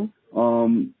so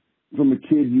from a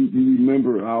kid, you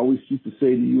remember, I always used to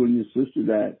say to you and your sister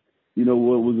that, you know,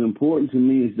 what was important to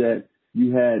me is that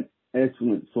you had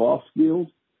excellent soft skills.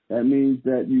 That means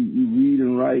that you read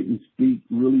and write and speak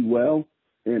really well.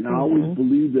 And I always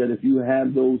believe that if you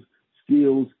have those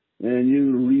skills and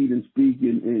you read and speak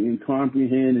and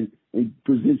comprehend and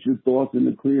present your thoughts in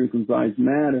a clear and concise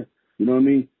manner, you know what I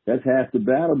mean? That's half the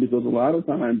battle, because a lot of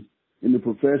times in the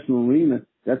professional arena,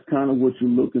 that's kind of what you're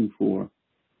looking for,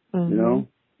 you know?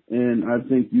 And I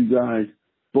think you guys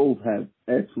both have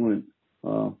excellent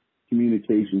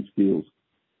communication skills.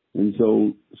 And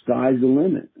so sky's the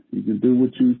limit. You can do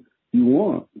what you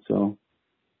want. So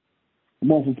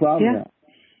I'm awful proud of that.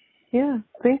 Yeah,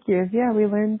 thank you. Yeah, we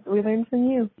learned from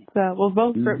you. So, well,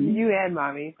 both from you and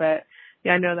mommy, but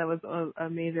yeah, I know that was a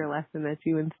major lesson that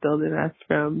you instilled in us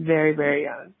from very, very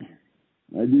young.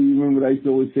 I do remember what I used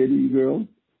to always say to you girls.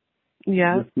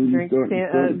 Yeah, drink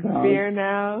beer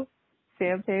now,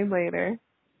 champagne later.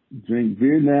 Drink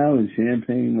beer now and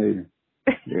champagne later.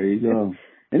 There you go.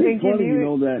 And it's funny, you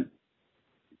know, that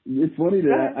it's funny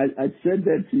that I said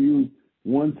that to you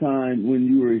one time when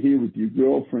you were here with your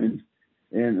girlfriends,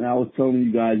 and I was telling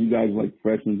you guys were like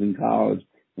freshmen in college,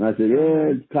 and I said,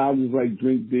 college is like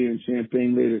drink beer and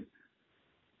champagne later.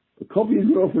 A couple of your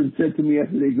girlfriends said to me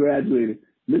after they graduated,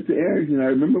 Mr. Arrington, I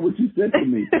remember what you said to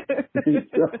me. And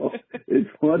so it's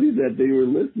funny that they were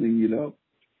listening, you know.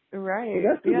 Right. So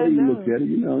that's the way you look at it,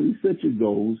 you know. You set your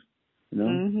goals, you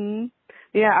know.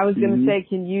 Yeah, I was going to say,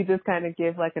 can you just kind of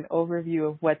give like an overview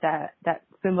of what that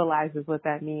symbolizes, what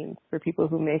that means for people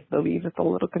who may still be just a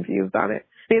little confused on it?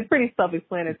 I mean, it's pretty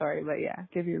self-explanatory, but yeah,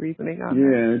 give your reasoning on that.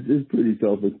 Yeah, it's pretty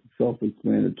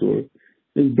self-explanatory.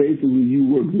 It's basically you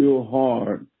work real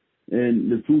hard, and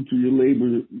the fruits of your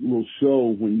labor will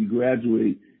show when you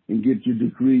graduate and get your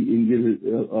degree and get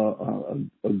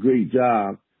a great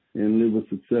job and live a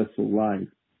successful life.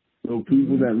 So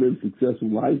people that live successful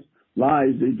lives,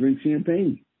 they drink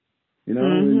champagne, you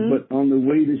know, but on the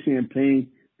way to champagne,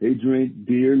 they drink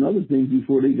beer and other things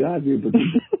before they got there. But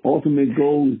the ultimate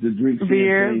goal is to drink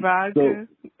beer, champagne. Vodka.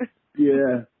 So,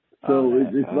 yeah. So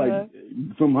it's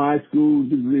like from high school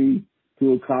degree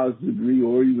to a college degree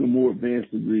or even more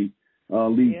advanced degree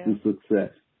leads to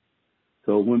success.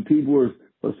 So when people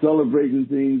are celebrating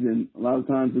things, and a lot of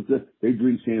times they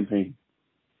drink champagne.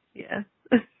 Yeah.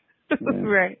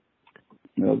 Right.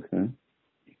 Okay.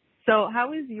 So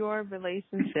how is your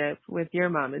relationship with your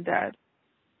mom and dad?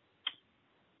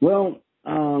 Well,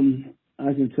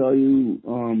 I can tell you,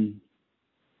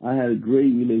 I had a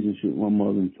great relationship with my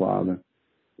mother and father.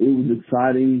 It was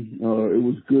exciting. It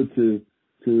was good to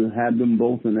have them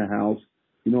both in the house.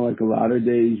 You know, like a lot of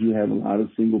days you have a lot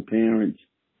of single parents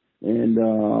and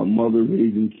mother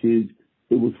raising kids.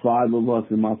 It was 5 of us,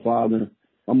 and my mother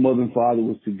and father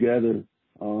was together.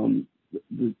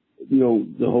 The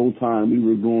whole time we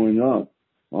were growing up.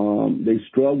 They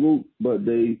struggled, but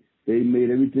they made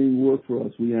everything work for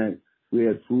us. We had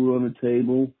food on the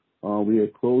table. We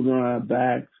had clothes on our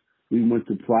backs. We went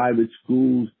to private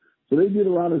schools. So they did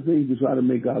a lot of things to try to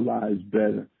make our lives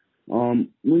better. When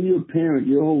you're a parent,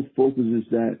 your whole focus is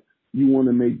that you want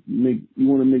to make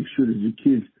sure that your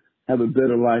kids have a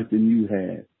better life than you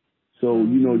had. So,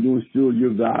 you instill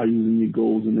your values and your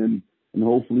goals in them, and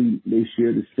hopefully they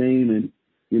share the same, and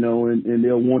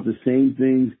they'll want the same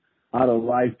things out of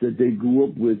life that they grew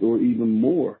up with, or even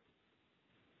more.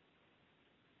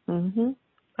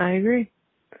 I agree.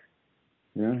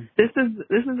 Yeah. This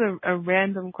is a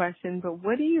random question, but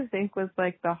what do you think was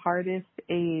like the hardest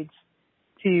age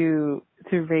to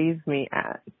raise me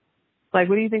at? Like,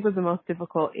 what do you think was the most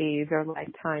difficult age or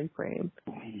like time frame?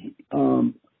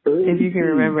 If you can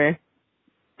remember.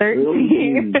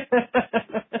 13.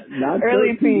 Not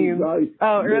early 13, teens. right?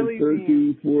 Oh, early 13,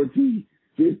 teens. 14,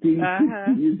 15,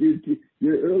 16,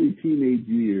 your early teenage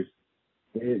years.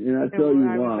 And I tell you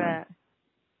why.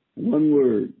 One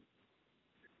word.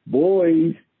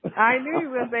 Boys. I knew you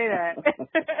were going to say that.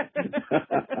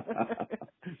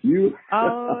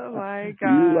 Oh my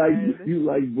God. You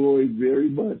like boys very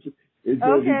much. It's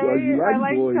okay, because you like I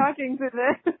like boys. talking to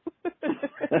them.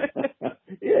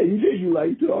 Yeah, you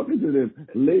like talking to them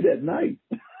late at night.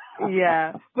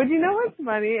 Yeah. But you know what's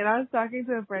funny? And I was talking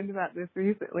to a friend about this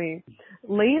recently.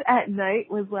 Late at night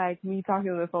was like me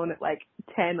talking on the phone at like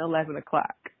 10, 11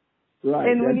 o'clock. Right.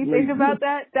 And when you think about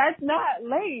that, that's not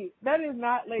late. That is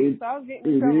not late. So I was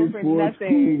getting in trouble for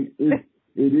nothing.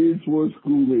 It is for a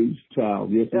school-age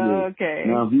child. Yes, it is. Okay.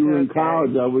 Now, if you were in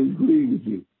college, I would agree with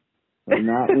you. But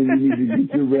not when you need to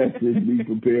get your rest and be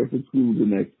prepared for school the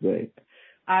next day.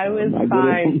 I was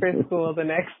fine for school the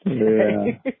next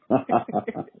day.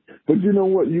 Yeah. But you know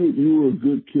what? You were a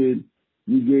good kid.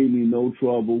 You gave me no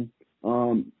trouble.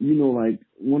 Like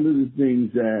one of the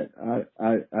things that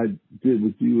I did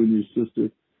with you and your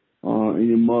sister and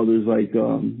your mother is like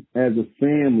as a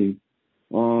family,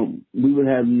 we would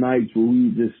have nights where we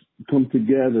would just come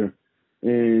together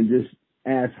and just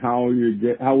ask how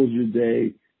was your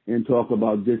day and talk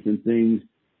about different things.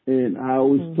 And I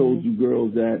always told you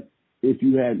girls that if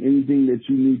you had anything that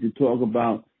you need to talk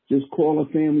about, just call a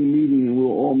family meeting and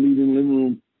we'll all meet in the living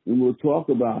room and we'll talk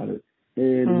about it.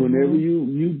 And whenever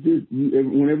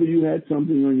whenever you had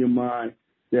something on your mind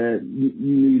that you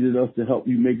needed us to help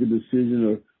you make a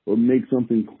decision or make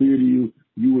something clear to you,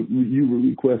 you would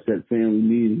request that family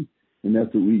meeting, and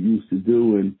that's what we used to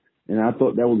do. And I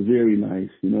thought that was very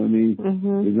nice. You know what I mean?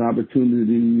 There's an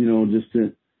opportunity, just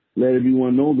to let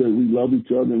everyone know that we love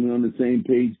each other and we're on the same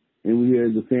page, and we're here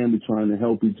as a family trying to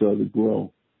help each other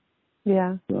grow.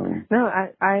 Yeah. So. No,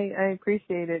 I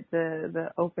appreciated the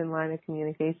open line of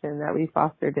communication that we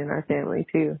fostered in our family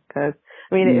too. Because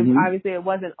obviously it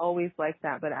wasn't always like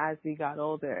that, but as we got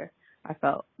older, I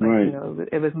felt like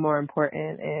it was more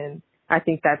important, and I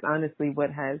think that's honestly what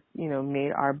has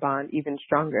made our bond even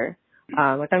stronger.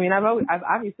 I've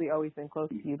obviously always been close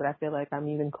to you, but I feel like I'm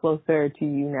even closer to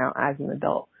you now as an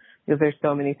adult because there's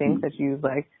so many things that you've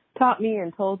taught me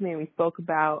and told me and we spoke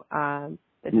about.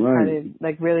 That just kind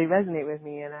of really resonate with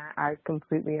me, and I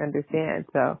completely understand.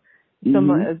 So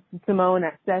Simone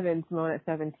at 7, Simone at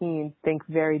 17 thinks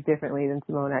very differently than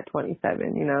Simone at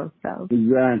 27, so.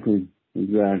 Exactly.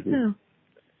 Yeah.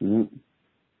 Yeah.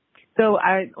 So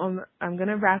I'm going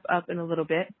to wrap up in a little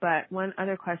bit, but one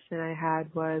other question I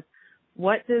had was,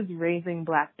 what does raising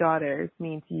Black daughters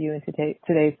mean to you in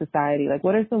today's society? Like,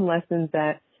 what are some lessons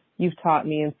that you've taught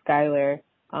me and Skylar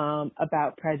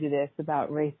about prejudice, about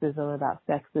racism, about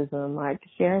sexism?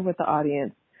 Share with the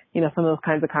audience, some of those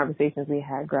kinds of conversations we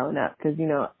had growing up. Because,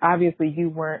 obviously you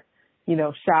weren't,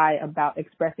 shy about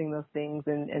expressing those things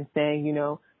and saying,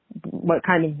 what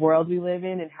kind of world we live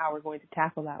in and how we're going to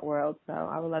tackle that world. So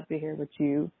I would love to hear what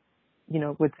you,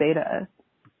 would say to us.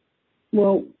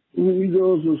 Well, when we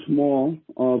girls were small,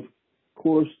 of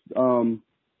course,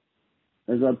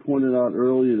 as I pointed out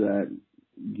earlier, that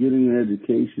getting an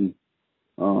education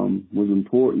was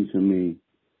important to me.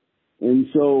 And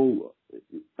so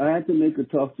I had to make a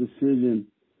tough decision.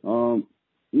 When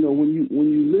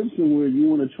you live somewhere, you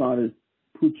want to try to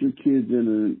put your kids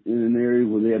in an area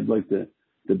where they have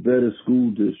the better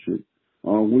school district.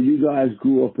 Where you guys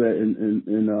grew up at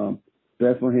in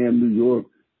Bethlehem, New York,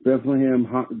 Bethlehem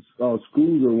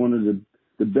schools are one of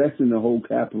the best in the whole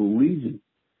capital region.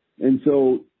 And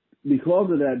so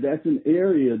because of that, that's an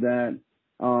area that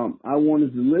I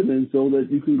wanted to live in so that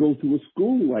you can go to a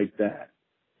school like that.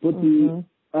 But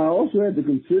I also had to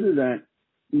consider that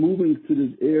moving to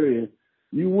this area,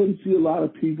 you wouldn't see a lot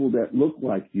of people that look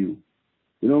like you.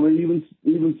 You know, I mean,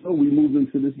 even so, we moved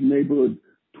into this neighborhood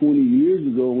 20 years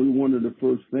ago, and we were one of the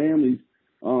first families.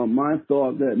 My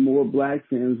thought that more black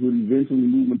families would eventually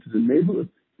move into the neighborhood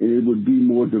and it would be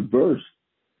more diverse.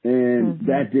 And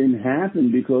that didn't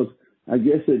happen because I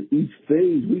guess at each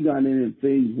phase, we got in at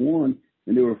phase 1,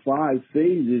 and there were 5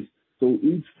 phases. So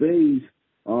each phase,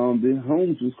 the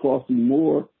homes was costing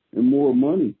more and more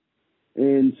money.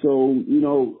 And so, you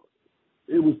know,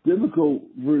 it was difficult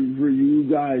for you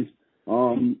guys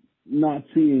not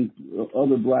seeing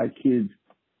other black kids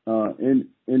in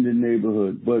the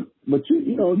neighborhood. But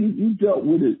you dealt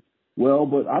with it well.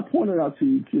 But I pointed out to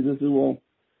you kids, I said, well,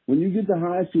 when you get to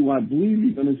high school, I believe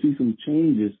you're going to see some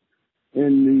changes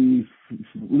in the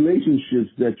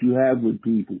relationships that you have with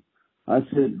people. I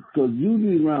said, because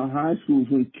usually around high schools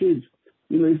when kids,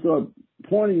 they start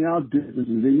pointing out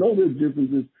differences. They know there's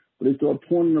differences, but they start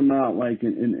pointing them out like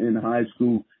in high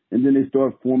school, and then they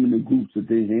start forming the groups that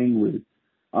they hang with.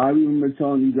 I remember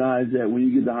telling you guys that when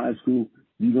you get to high school,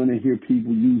 you're going to hear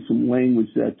people use some language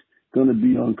that's going to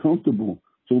be uncomfortable.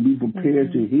 So be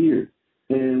prepared to hear it.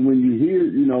 And when you hear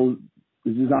it,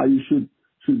 this is how you should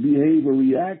behave or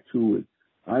react to it.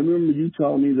 I remember you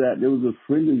telling me that there was a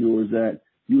friend of yours that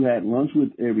you had lunch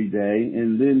with every day,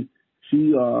 and then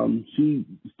she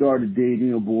started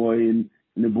dating a boy, and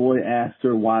the boy asked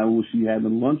her why was she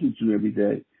having lunch with you every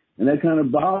day. And that kind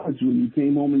of bothered you, and you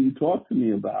came home and you talked to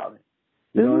me about it.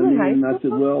 You know what I mean? And I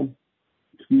said, well,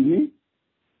 excuse me?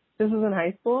 This was in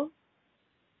high school?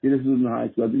 Yeah, this was in high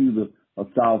school. I think he was a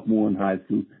sophomore in high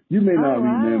school. You may not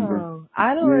remember.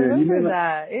 I don't remember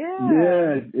that.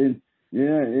 And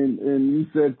you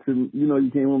said to,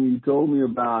 you came home and you told me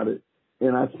about it.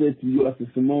 And I said to you, I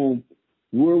said, Simone,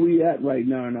 where are we at right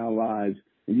now in our lives?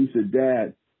 And you said,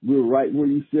 Dad, we're right where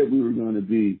you said we were going to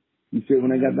be. You said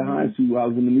when I got to high school, I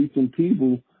was going to meet some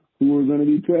people who were going to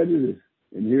be prejudiced.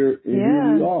 And here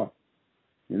we are,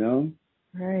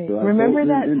 Right. So remember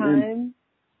that time?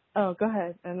 Oh, go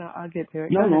ahead, and I'll get to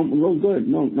it. No, go ahead.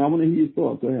 No, I want to hear your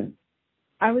thoughts. Go ahead.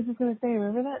 I was just going to say,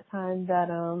 remember that time that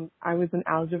I was in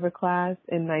algebra class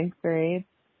in 9th grade?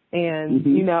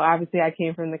 And, obviously I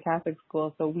came from the Catholic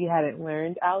school, so we hadn't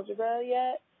learned algebra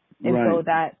yet. And so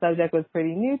that subject was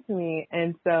pretty new to me.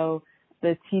 And so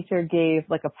the teacher gave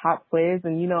like a pop quiz,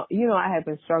 and I had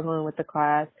been struggling with the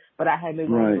class, but I had been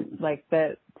going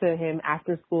to him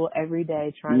after school every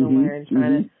day, trying to learn,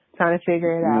 trying to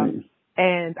figure it out.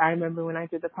 And I remember when I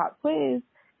did the pop quiz,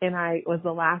 and I was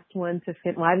the last one to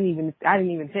finish. Well, I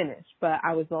didn't even finish, but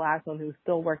I was the last one who was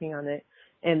still working on it.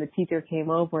 And the teacher came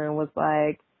over and was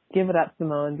like, "Give it up,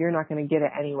 Simone. You're not going to get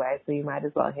it anyway, so you might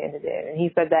as well hand it in." And he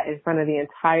said that in front of the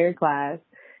entire class.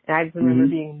 And I just remember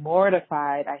being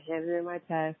mortified. I handed in my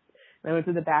test, and I went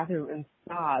to the bathroom and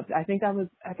sobbed. I think I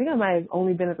might have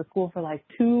only been at the school for like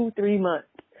 2-3 months.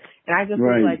 And I just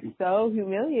was like so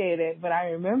humiliated. But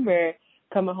I remember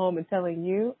coming home and telling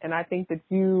you, and I think that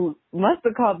you must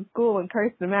have called the school and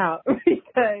cursed him out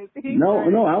because he No,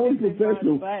 I was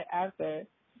professional. But after.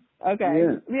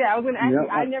 Okay. Yeah, I was going to ask you,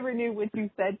 I never knew what you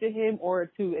said to him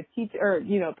or to a teacher or,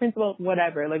 principal,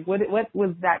 whatever. Like, what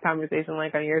was that conversation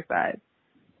like on your side?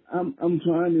 I'm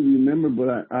trying to remember,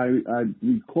 but I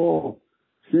recall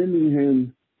sending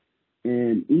him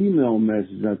an email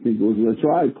message, I think it was. I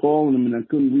tried calling him and I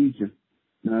couldn't reach him.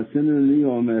 And I sent him an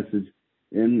email message,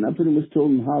 and I pretty much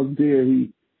told him how dare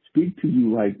he speak to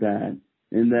you like that,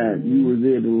 and that you were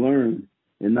there to learn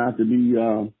and not to be,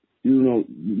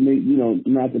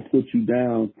 not to put you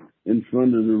down in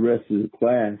front of the rest of the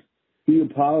class. He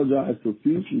apologized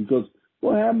profusely because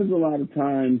what happens a lot of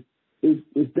times is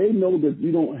if they know that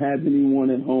you don't have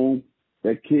anyone at home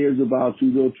that cares about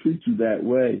you, they'll treat you that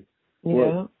way.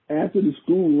 Yeah. But after the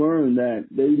school learned that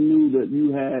they knew that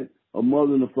you had a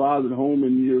mother and a father at home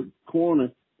in your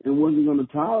corner and wasn't going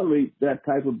to tolerate that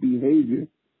type of behavior,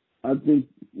 I think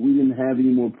we didn't have any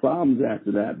more problems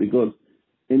after that because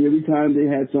every time they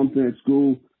had something at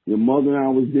school, your mother and I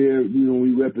was there,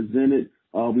 we represented.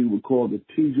 We would call the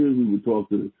teachers. We would talk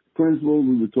to the principals.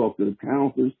 We would talk to the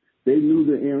counselors. They knew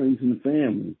the airings in the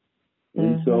family.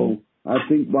 And so I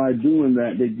think by doing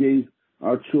that, they gave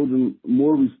our children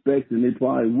more respect than they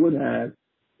probably would have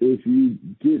if you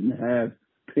didn't have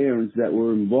parents that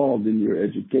were involved in your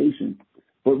education.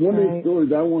 But one of the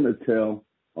stories I want to tell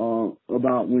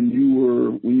about when you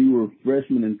were a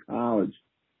freshman in college,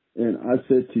 and I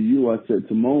said to you,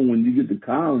 Simone, when you get to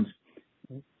college,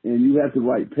 and you have to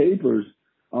write papers,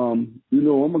 you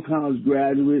know, I'm a college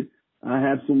graduate. I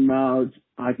have some knowledge.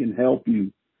 I can help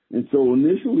you. And so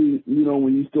initially, you know,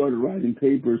 when you started writing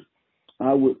papers,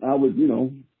 I would, you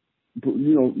know, give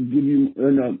you,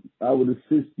 and I would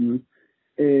assist you.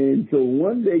 And so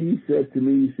one day you said to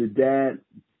me, you said, Dad,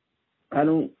 I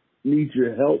don't need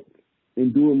your help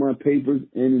in doing my papers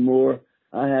anymore.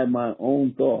 I have my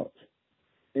own thoughts.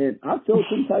 And I felt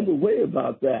some type of way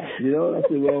about that, you know. And I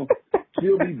said, well,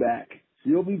 she'll be back.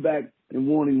 She'll be back and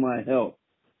wanting my help.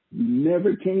 You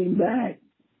never came back.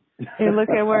 And look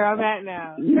at where I'm at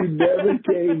now. You never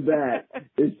came back.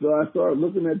 And so I started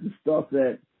looking at the stuff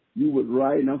that you would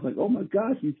write, and I was like, oh my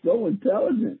gosh, you're so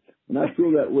intelligent. And I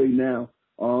feel that way now.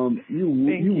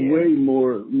 You way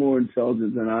more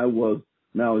intelligent than I was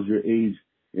when I was your age.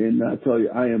 And I tell you,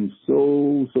 I am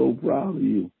so proud of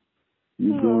you.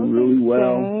 You're doing really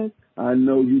well. Dad. I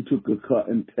know you took a cut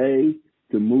in pay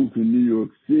to move to New York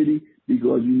City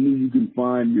because you knew you could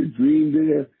find your dream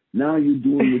there. Now you're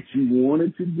doing what you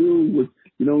wanted to do. With,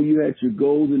 you know, you had your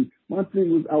goals. And my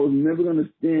thing was, I was never going to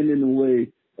stand in the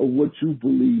way of what you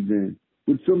believe in,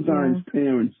 which sometimes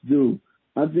parents do.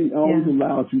 I think I always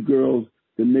allow you girls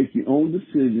to make your own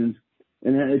decisions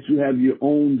and that you have your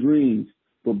own dreams,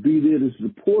 but be there to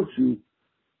support you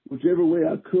whichever way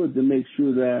I could to make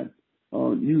sure that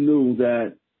you knew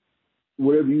that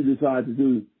whatever you decide to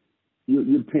do,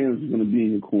 your parents are going to be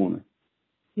in your corner.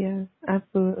 Yeah,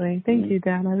 absolutely. Thank you,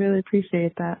 Dad. I really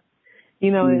appreciate that.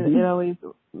 You know, it always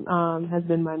has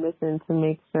been my mission to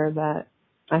make sure that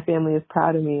my family is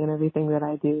proud of me and everything that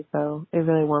I do. So it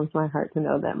really warms my heart to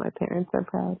know that my parents are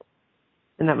proud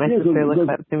and that my sister looks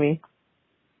up to me.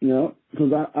 Yeah,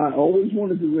 because I always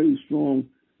wanted to raise strong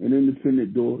and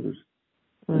independent daughters.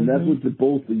 And that's what the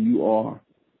both of you are.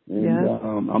 And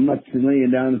I'm not laying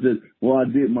down and saying, well, I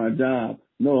did my job.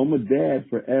 No, I'm a dad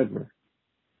forever.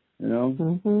 You know?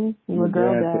 I'm a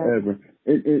girl dad forever.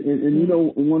 And you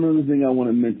know, one other thing I want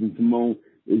to mention, Simone,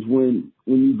 is when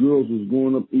you girls was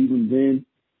growing up, even then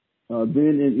and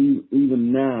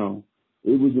even now,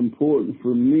 it was important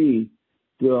for me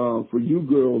for you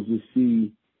girls to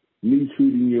see me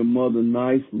treating your mother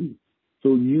nicely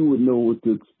so you would know what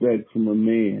to expect from a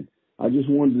man. I just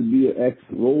wanted to be an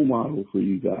excellent role model for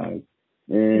you guys.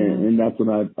 And that's what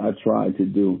I tried to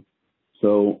do.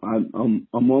 So I'm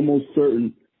almost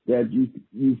certain that you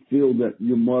feel that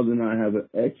your mother and I have an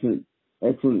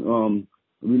excellent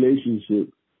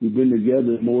relationship. We've been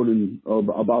together more than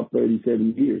about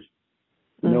 37 years.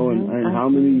 You know, and how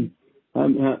many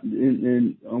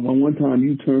and one time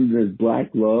you termed it as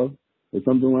black love or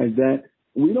something like that.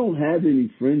 We don't have any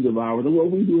friends of ours. Well,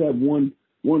 we do have one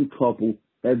couple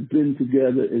that's been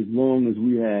together as long as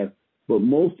we have, but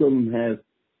most of them have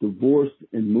divorced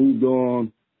and moved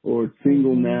on or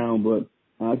single now. But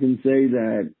I can say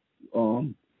that,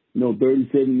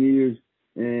 37 years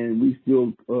and we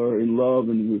still are in love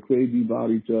and we're crazy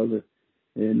about each other,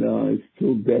 and it's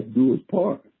still death do us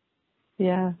part.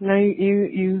 Yeah, no,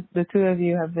 you, the two of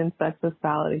you have been such a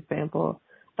solid example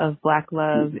of black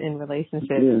love in relationships.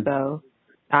 Yeah. So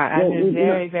I've been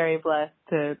very, very blessed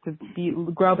to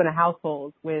grow up in a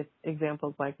household with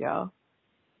examples like y'all.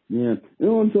 Yeah, and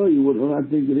I'll tell you what I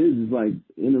think it is like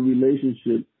in a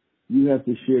relationship, you have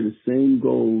to share the same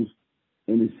goals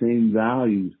and the same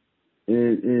values,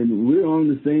 and we're on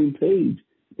the same page.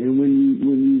 And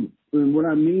and what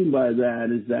I mean by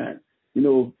that is that, you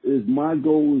know, if my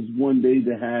goal is one day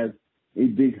to have a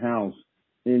big house,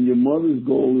 and your mother's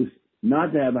goal is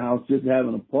not to have a house, just to have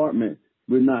an apartment,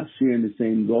 we're not sharing the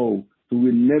same goal. So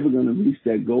we're never going to reach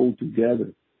that goal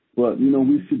together. But, you know,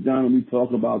 we sit down and we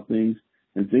talk about things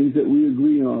and things that we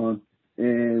agree on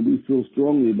and we feel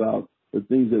strongly about the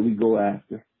things that we go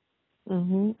after.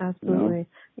 Absolutely. You know?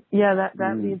 Yeah,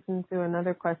 that leads into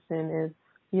another question is,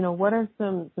 you know, what are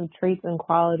some traits and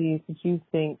qualities that you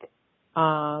think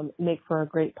make for a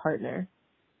great partner,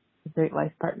 a great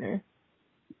life partner?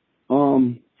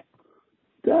 A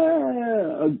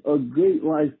great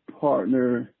life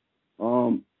partner,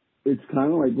 it's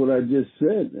kind of like what I just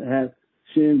said,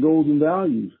 sharing goals and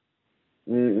values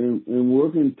and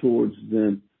working towards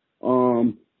them.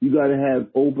 You got to have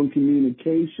open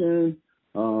communication,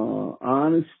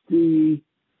 honesty,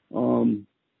 you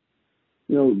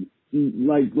know,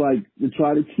 like to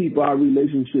try to keep our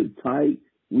relationship tight.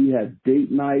 We have date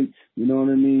nights, you know what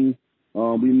I mean?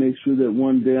 We make sure that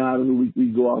one day out of the week we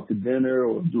go out to dinner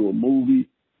or do a movie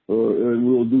or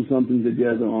we'll do something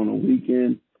together on a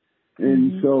weekend.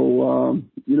 And so,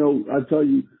 you know, I tell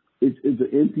you, it's an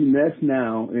empty nest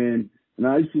now. And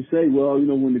I used to say, well, you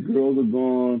know, when the girls are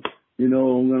gone, you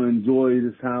know, I'm going to enjoy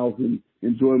this house and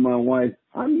enjoy my wife.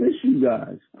 I miss you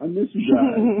guys. And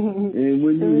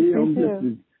when you're here, I'm just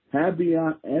as happy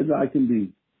as I can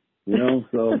be. You know,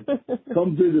 so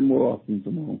come visit more often,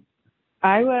 Simone.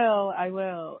 I will.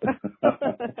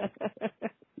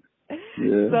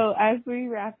 Yeah. So as we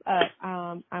wrap up,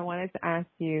 I wanted to ask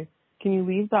you, can you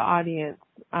leave the audience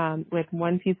with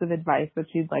one piece of advice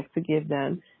that you'd like to give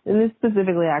them? And this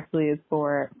specifically actually is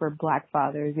for Black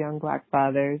fathers, young Black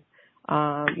fathers,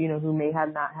 who may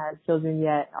have not had children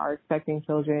yet, are expecting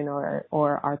children, or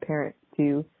are parents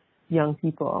to young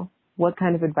people. What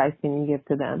kind of advice can you give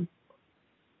to them?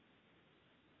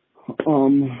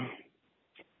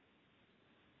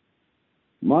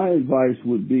 My advice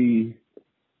would be,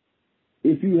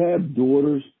 if you have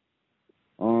daughters,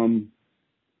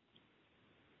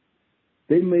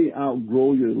 they may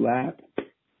outgrow your lap,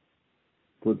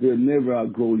 but they'll never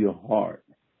outgrow your heart.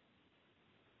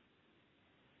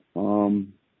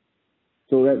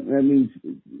 So that means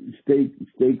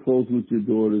stay close with your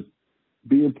daughters,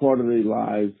 be a part of their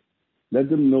lives, let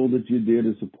them know that you're there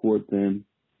to support them,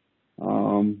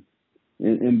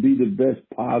 and be the best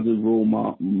positive role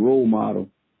model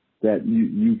that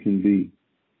you can be.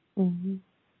 Mm-hmm.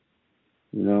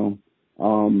 You know,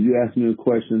 you asked me a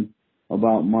question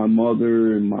about my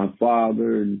mother and my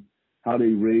father and how they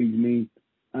raised me.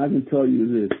 I can tell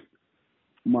you this.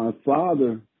 My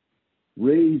father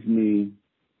raised me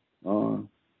to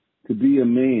be a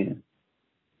man,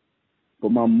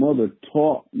 but my mother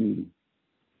taught me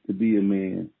to be a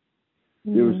man.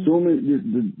 Mm-hmm. There were so many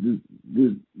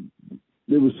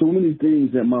there were so many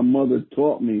things that my mother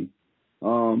taught me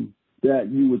that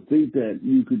you would think that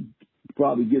you could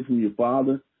probably get from your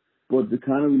father, but the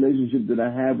kind of relationship that I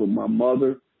have with my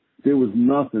mother, there was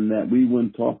nothing that we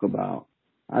wouldn't talk about.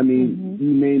 I mean,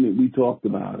 you name it, we talked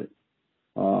about it.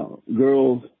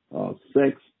 Girls,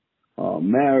 sex,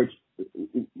 marriage.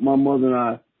 My mother and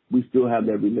I, we still have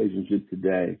that relationship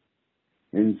today.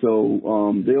 And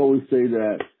so they always say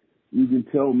that you can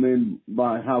tell men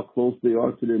by how close they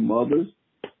are to their mothers.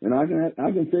 And I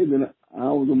can say that I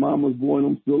was a mama's boy and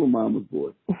I'm still a mama's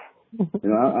boy.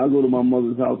 I go to my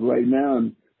mother's house right now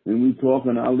and we talk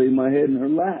and I lay my head in her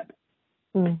lap.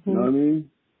 Mm-hmm. You know what I mean?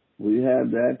 We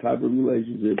have that type of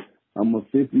relationship. I'm a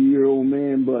 50-year-old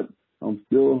man, but I'm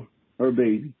still her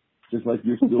baby, just like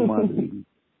you're still my baby.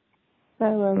 I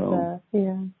love that.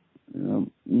 Yeah.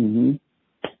 Mm-hmm.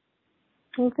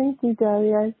 Well, thank you,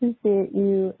 Daddy. I appreciate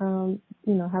you,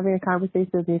 having a conversation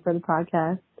with me for the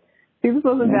podcast. This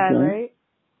wasn't bad, right?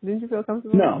 Didn't you feel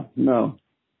comfortable?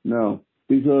 No.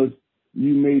 Because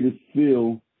you made it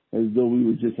feel as though we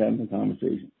were just having a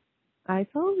conversation. I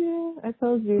told you.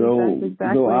 So, that's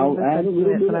exactly I had a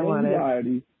little bit of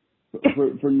anxiety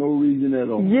for no reason at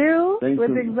all. You?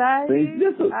 With anxiety?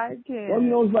 I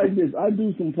can't. Well, it's like this. I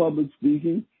do some public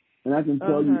speaking, and I can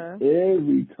tell you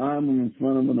every time I'm in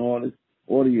front of an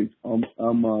audience, I'm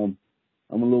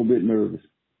a little bit nervous.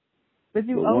 But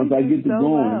you once I get to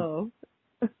going, well.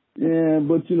 Yeah,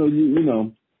 but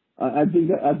I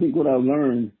think what I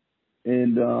learned,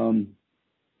 and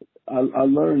I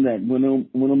learned that when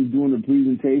I'm doing a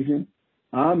presentation,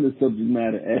 I'm the subject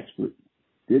matter expert.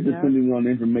 They're depending on the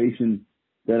information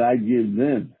that I give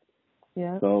them.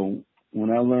 Yeah. So when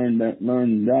I learned that,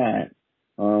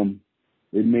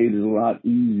 it made it a lot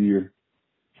easier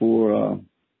for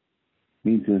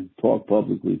me to talk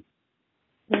publicly.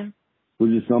 Yeah.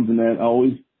 Which is something that I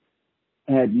always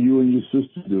had you and your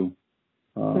sister do.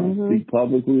 Speak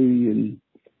publicly and,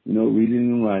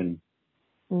 reading and writing.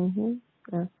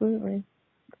 Absolutely.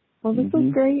 Well, this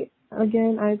was great.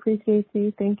 Again, I appreciate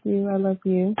you. Thank you. I love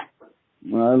you.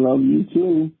 I love you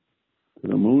too. To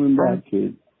the moon and back,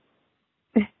 kid.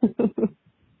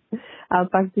 I'll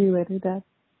talk to you later, Dad.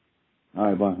 All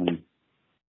right, bye, honey.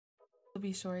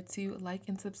 Be sure to like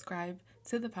and subscribe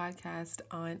to the podcast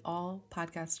on all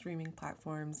podcast streaming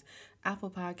platforms: Apple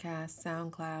Podcasts,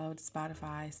 SoundCloud,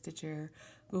 Spotify, Stitcher,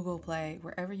 Google Play,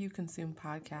 wherever you consume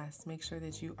podcasts. Make sure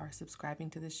that you are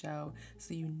subscribing to the show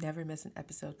so you never miss an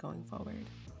episode going forward.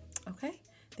 Okay,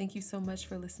 thank you so much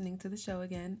for listening to the show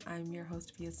again. I'm your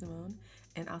host, Via Simone,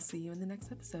 and I'll see you in the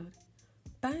next episode.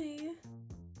 Bye!